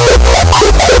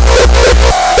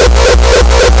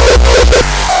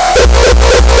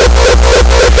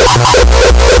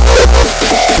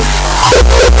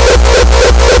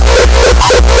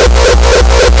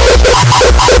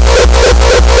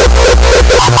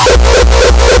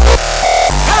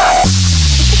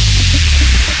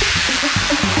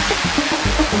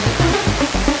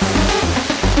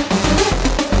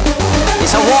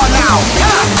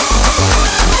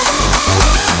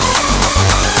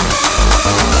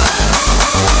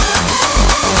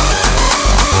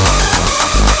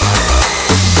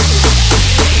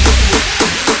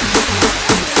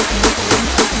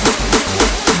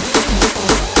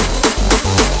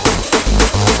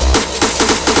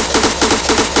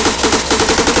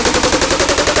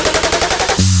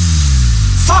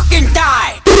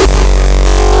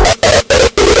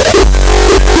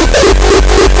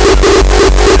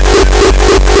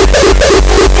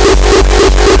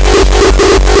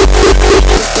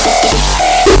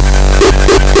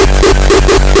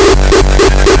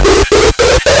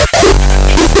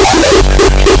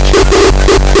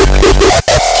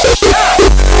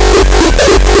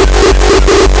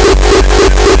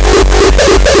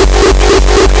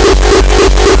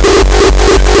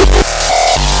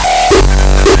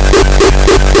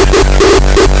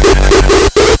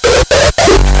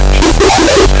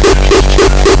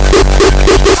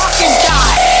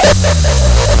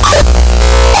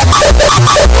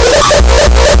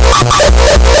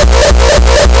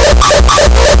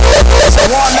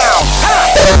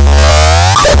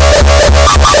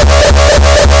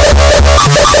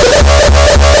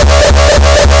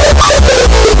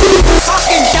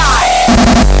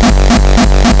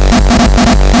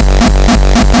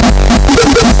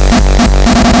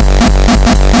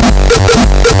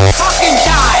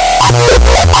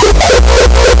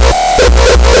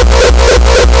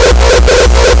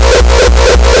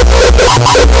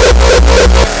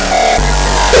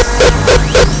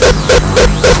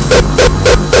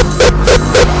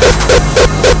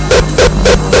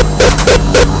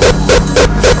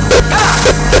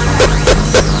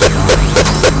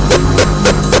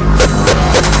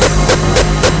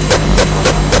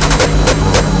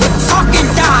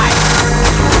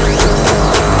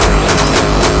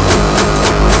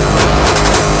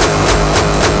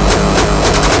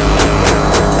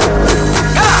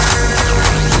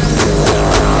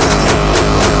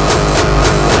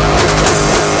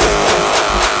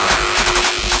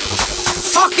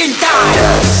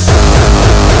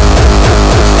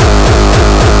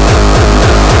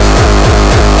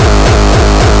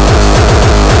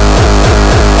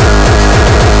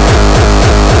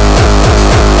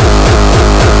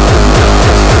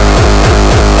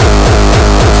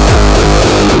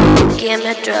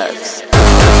 Gamma drugs.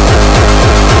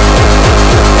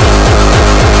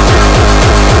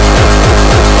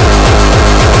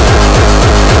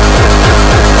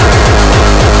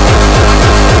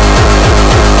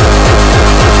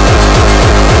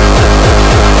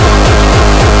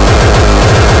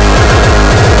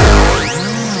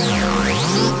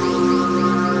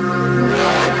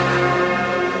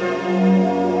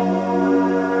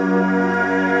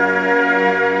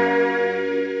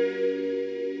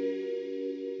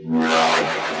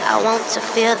 I want to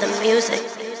feel the music.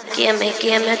 Give me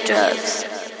drugs.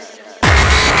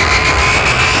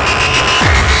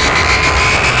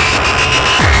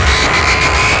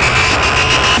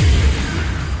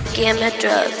 Give me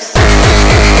drugs.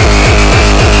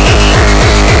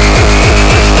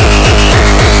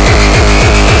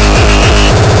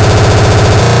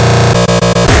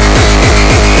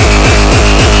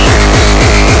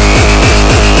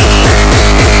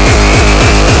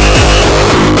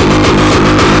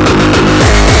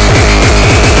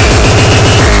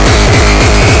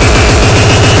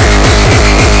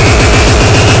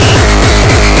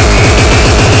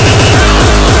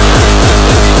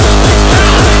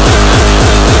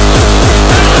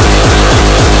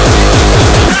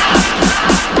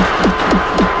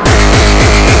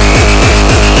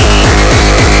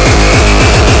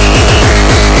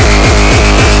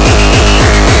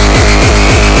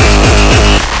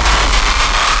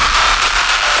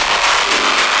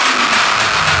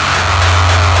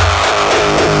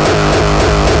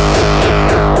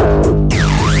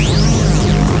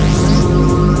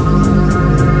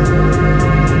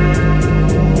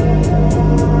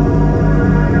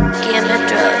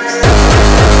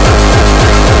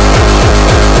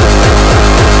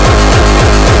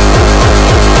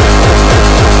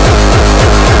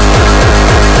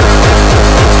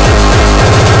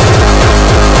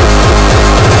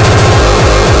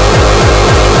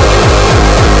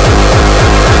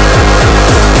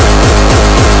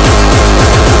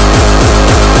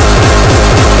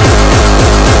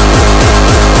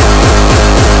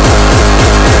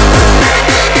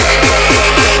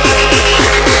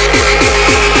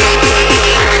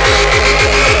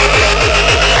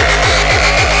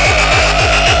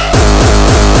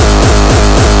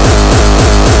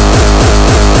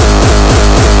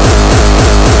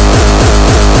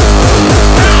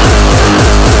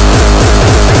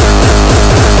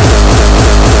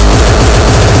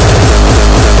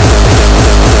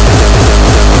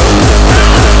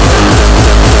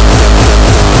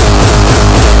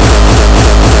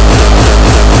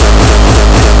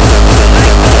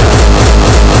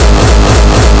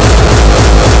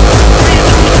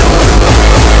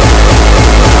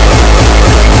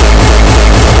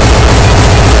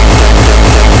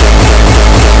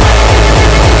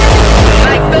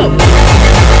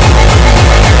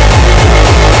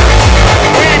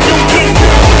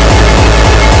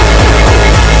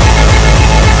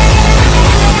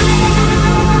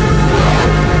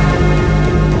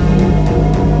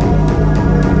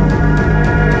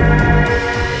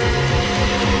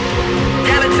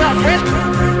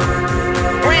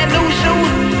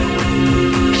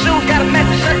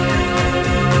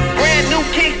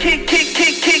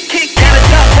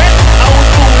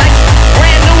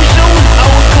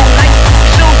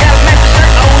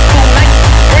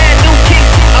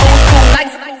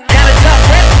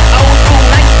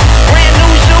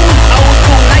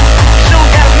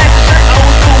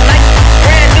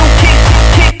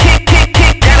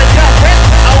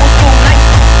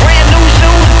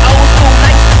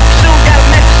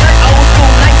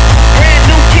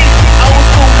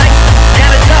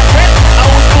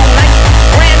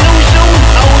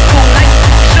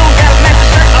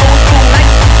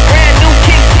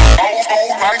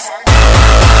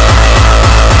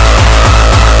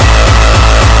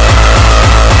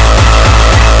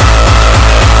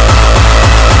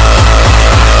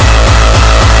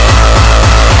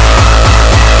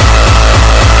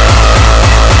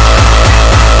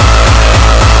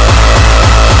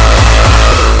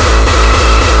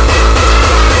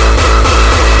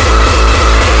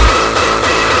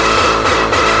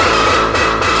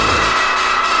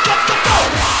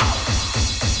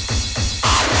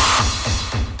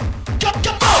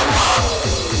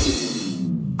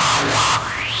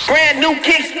 new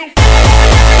kicks.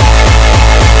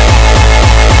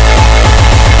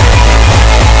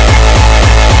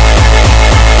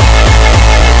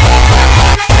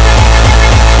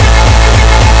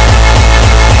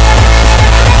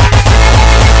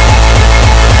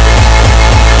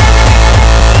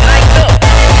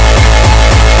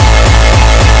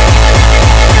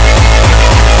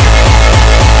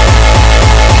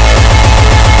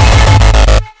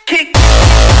 Kick.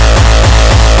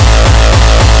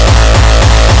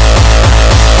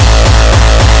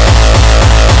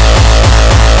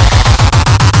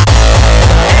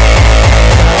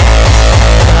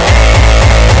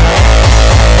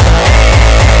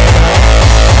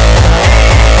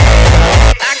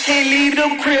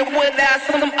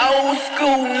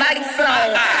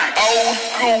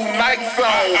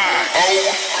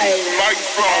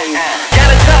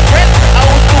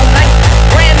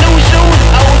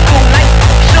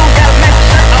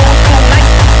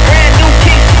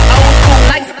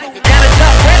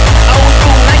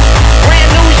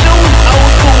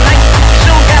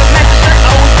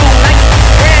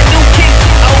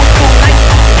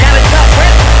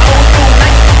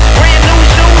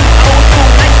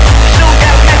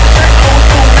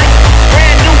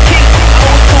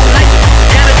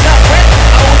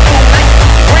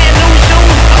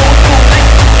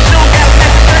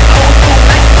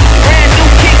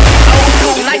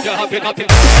 hopping,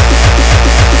 hopping.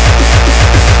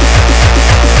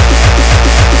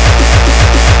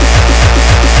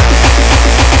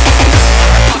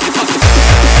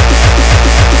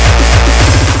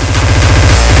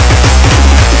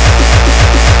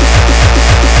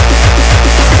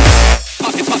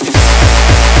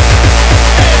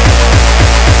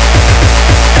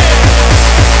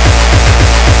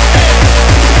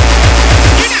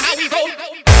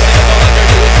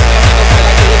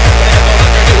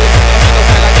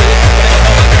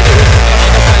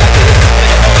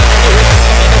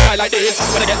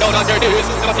 When I get down on your knees,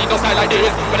 never seen no style like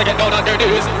this. When I get down on your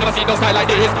knees, never seen no style like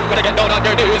this. When I get down on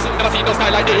your knees, never seen no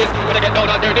style like this. When I get down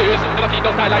on your knees, never seen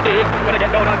no style like this. When I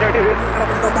get down on your knees, never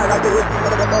seen no style like this.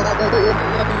 When I get down on your knees,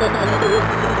 never seen no style like this.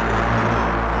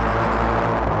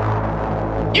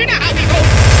 You know how we go.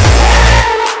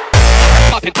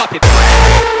 Pop it, pop it.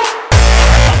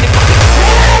 Pop it, pop it.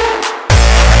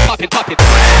 Pop it, pop it.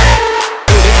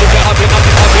 Do this if you're happy,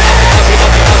 happy, happy, happy, happy,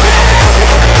 happy, happy,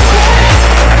 happy,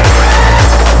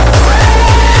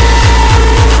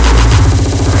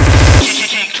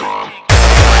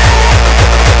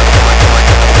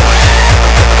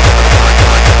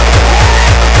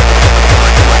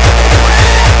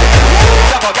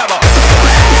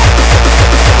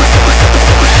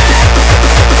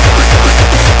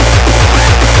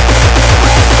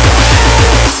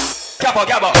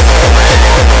 Gabba.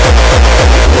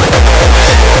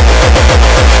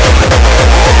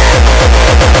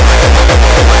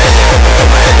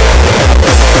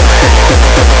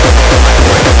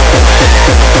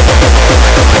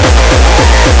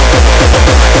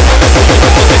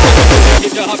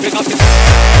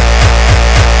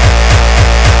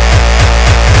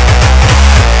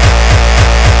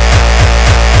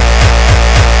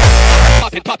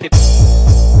 Pop it.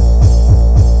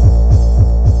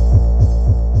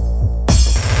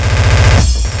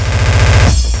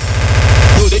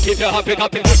 Keep your hopping,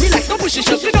 hopping. Relax, no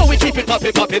position. You know we keep it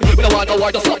popping, popping. We don't want no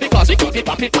war, just stop because we keep it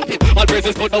popping, popping. All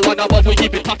praises put no one above. We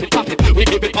keep it popping, popping. We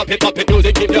keep it popping, popping.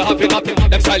 Music keep your hopping, hopping.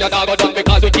 Them style and go down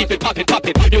because we keep it popping,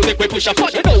 popping. Music we push a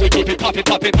foot. You know we keep it popping,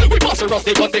 popping. We pass a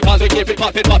rusty gun because we keep it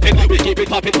popping, popping. We keep it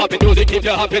popping, popping. Music keep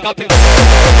your hopping, hopping.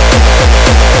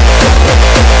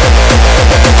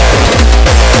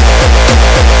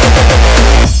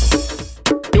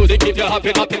 Music keep your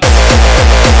hopping,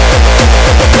 hopping.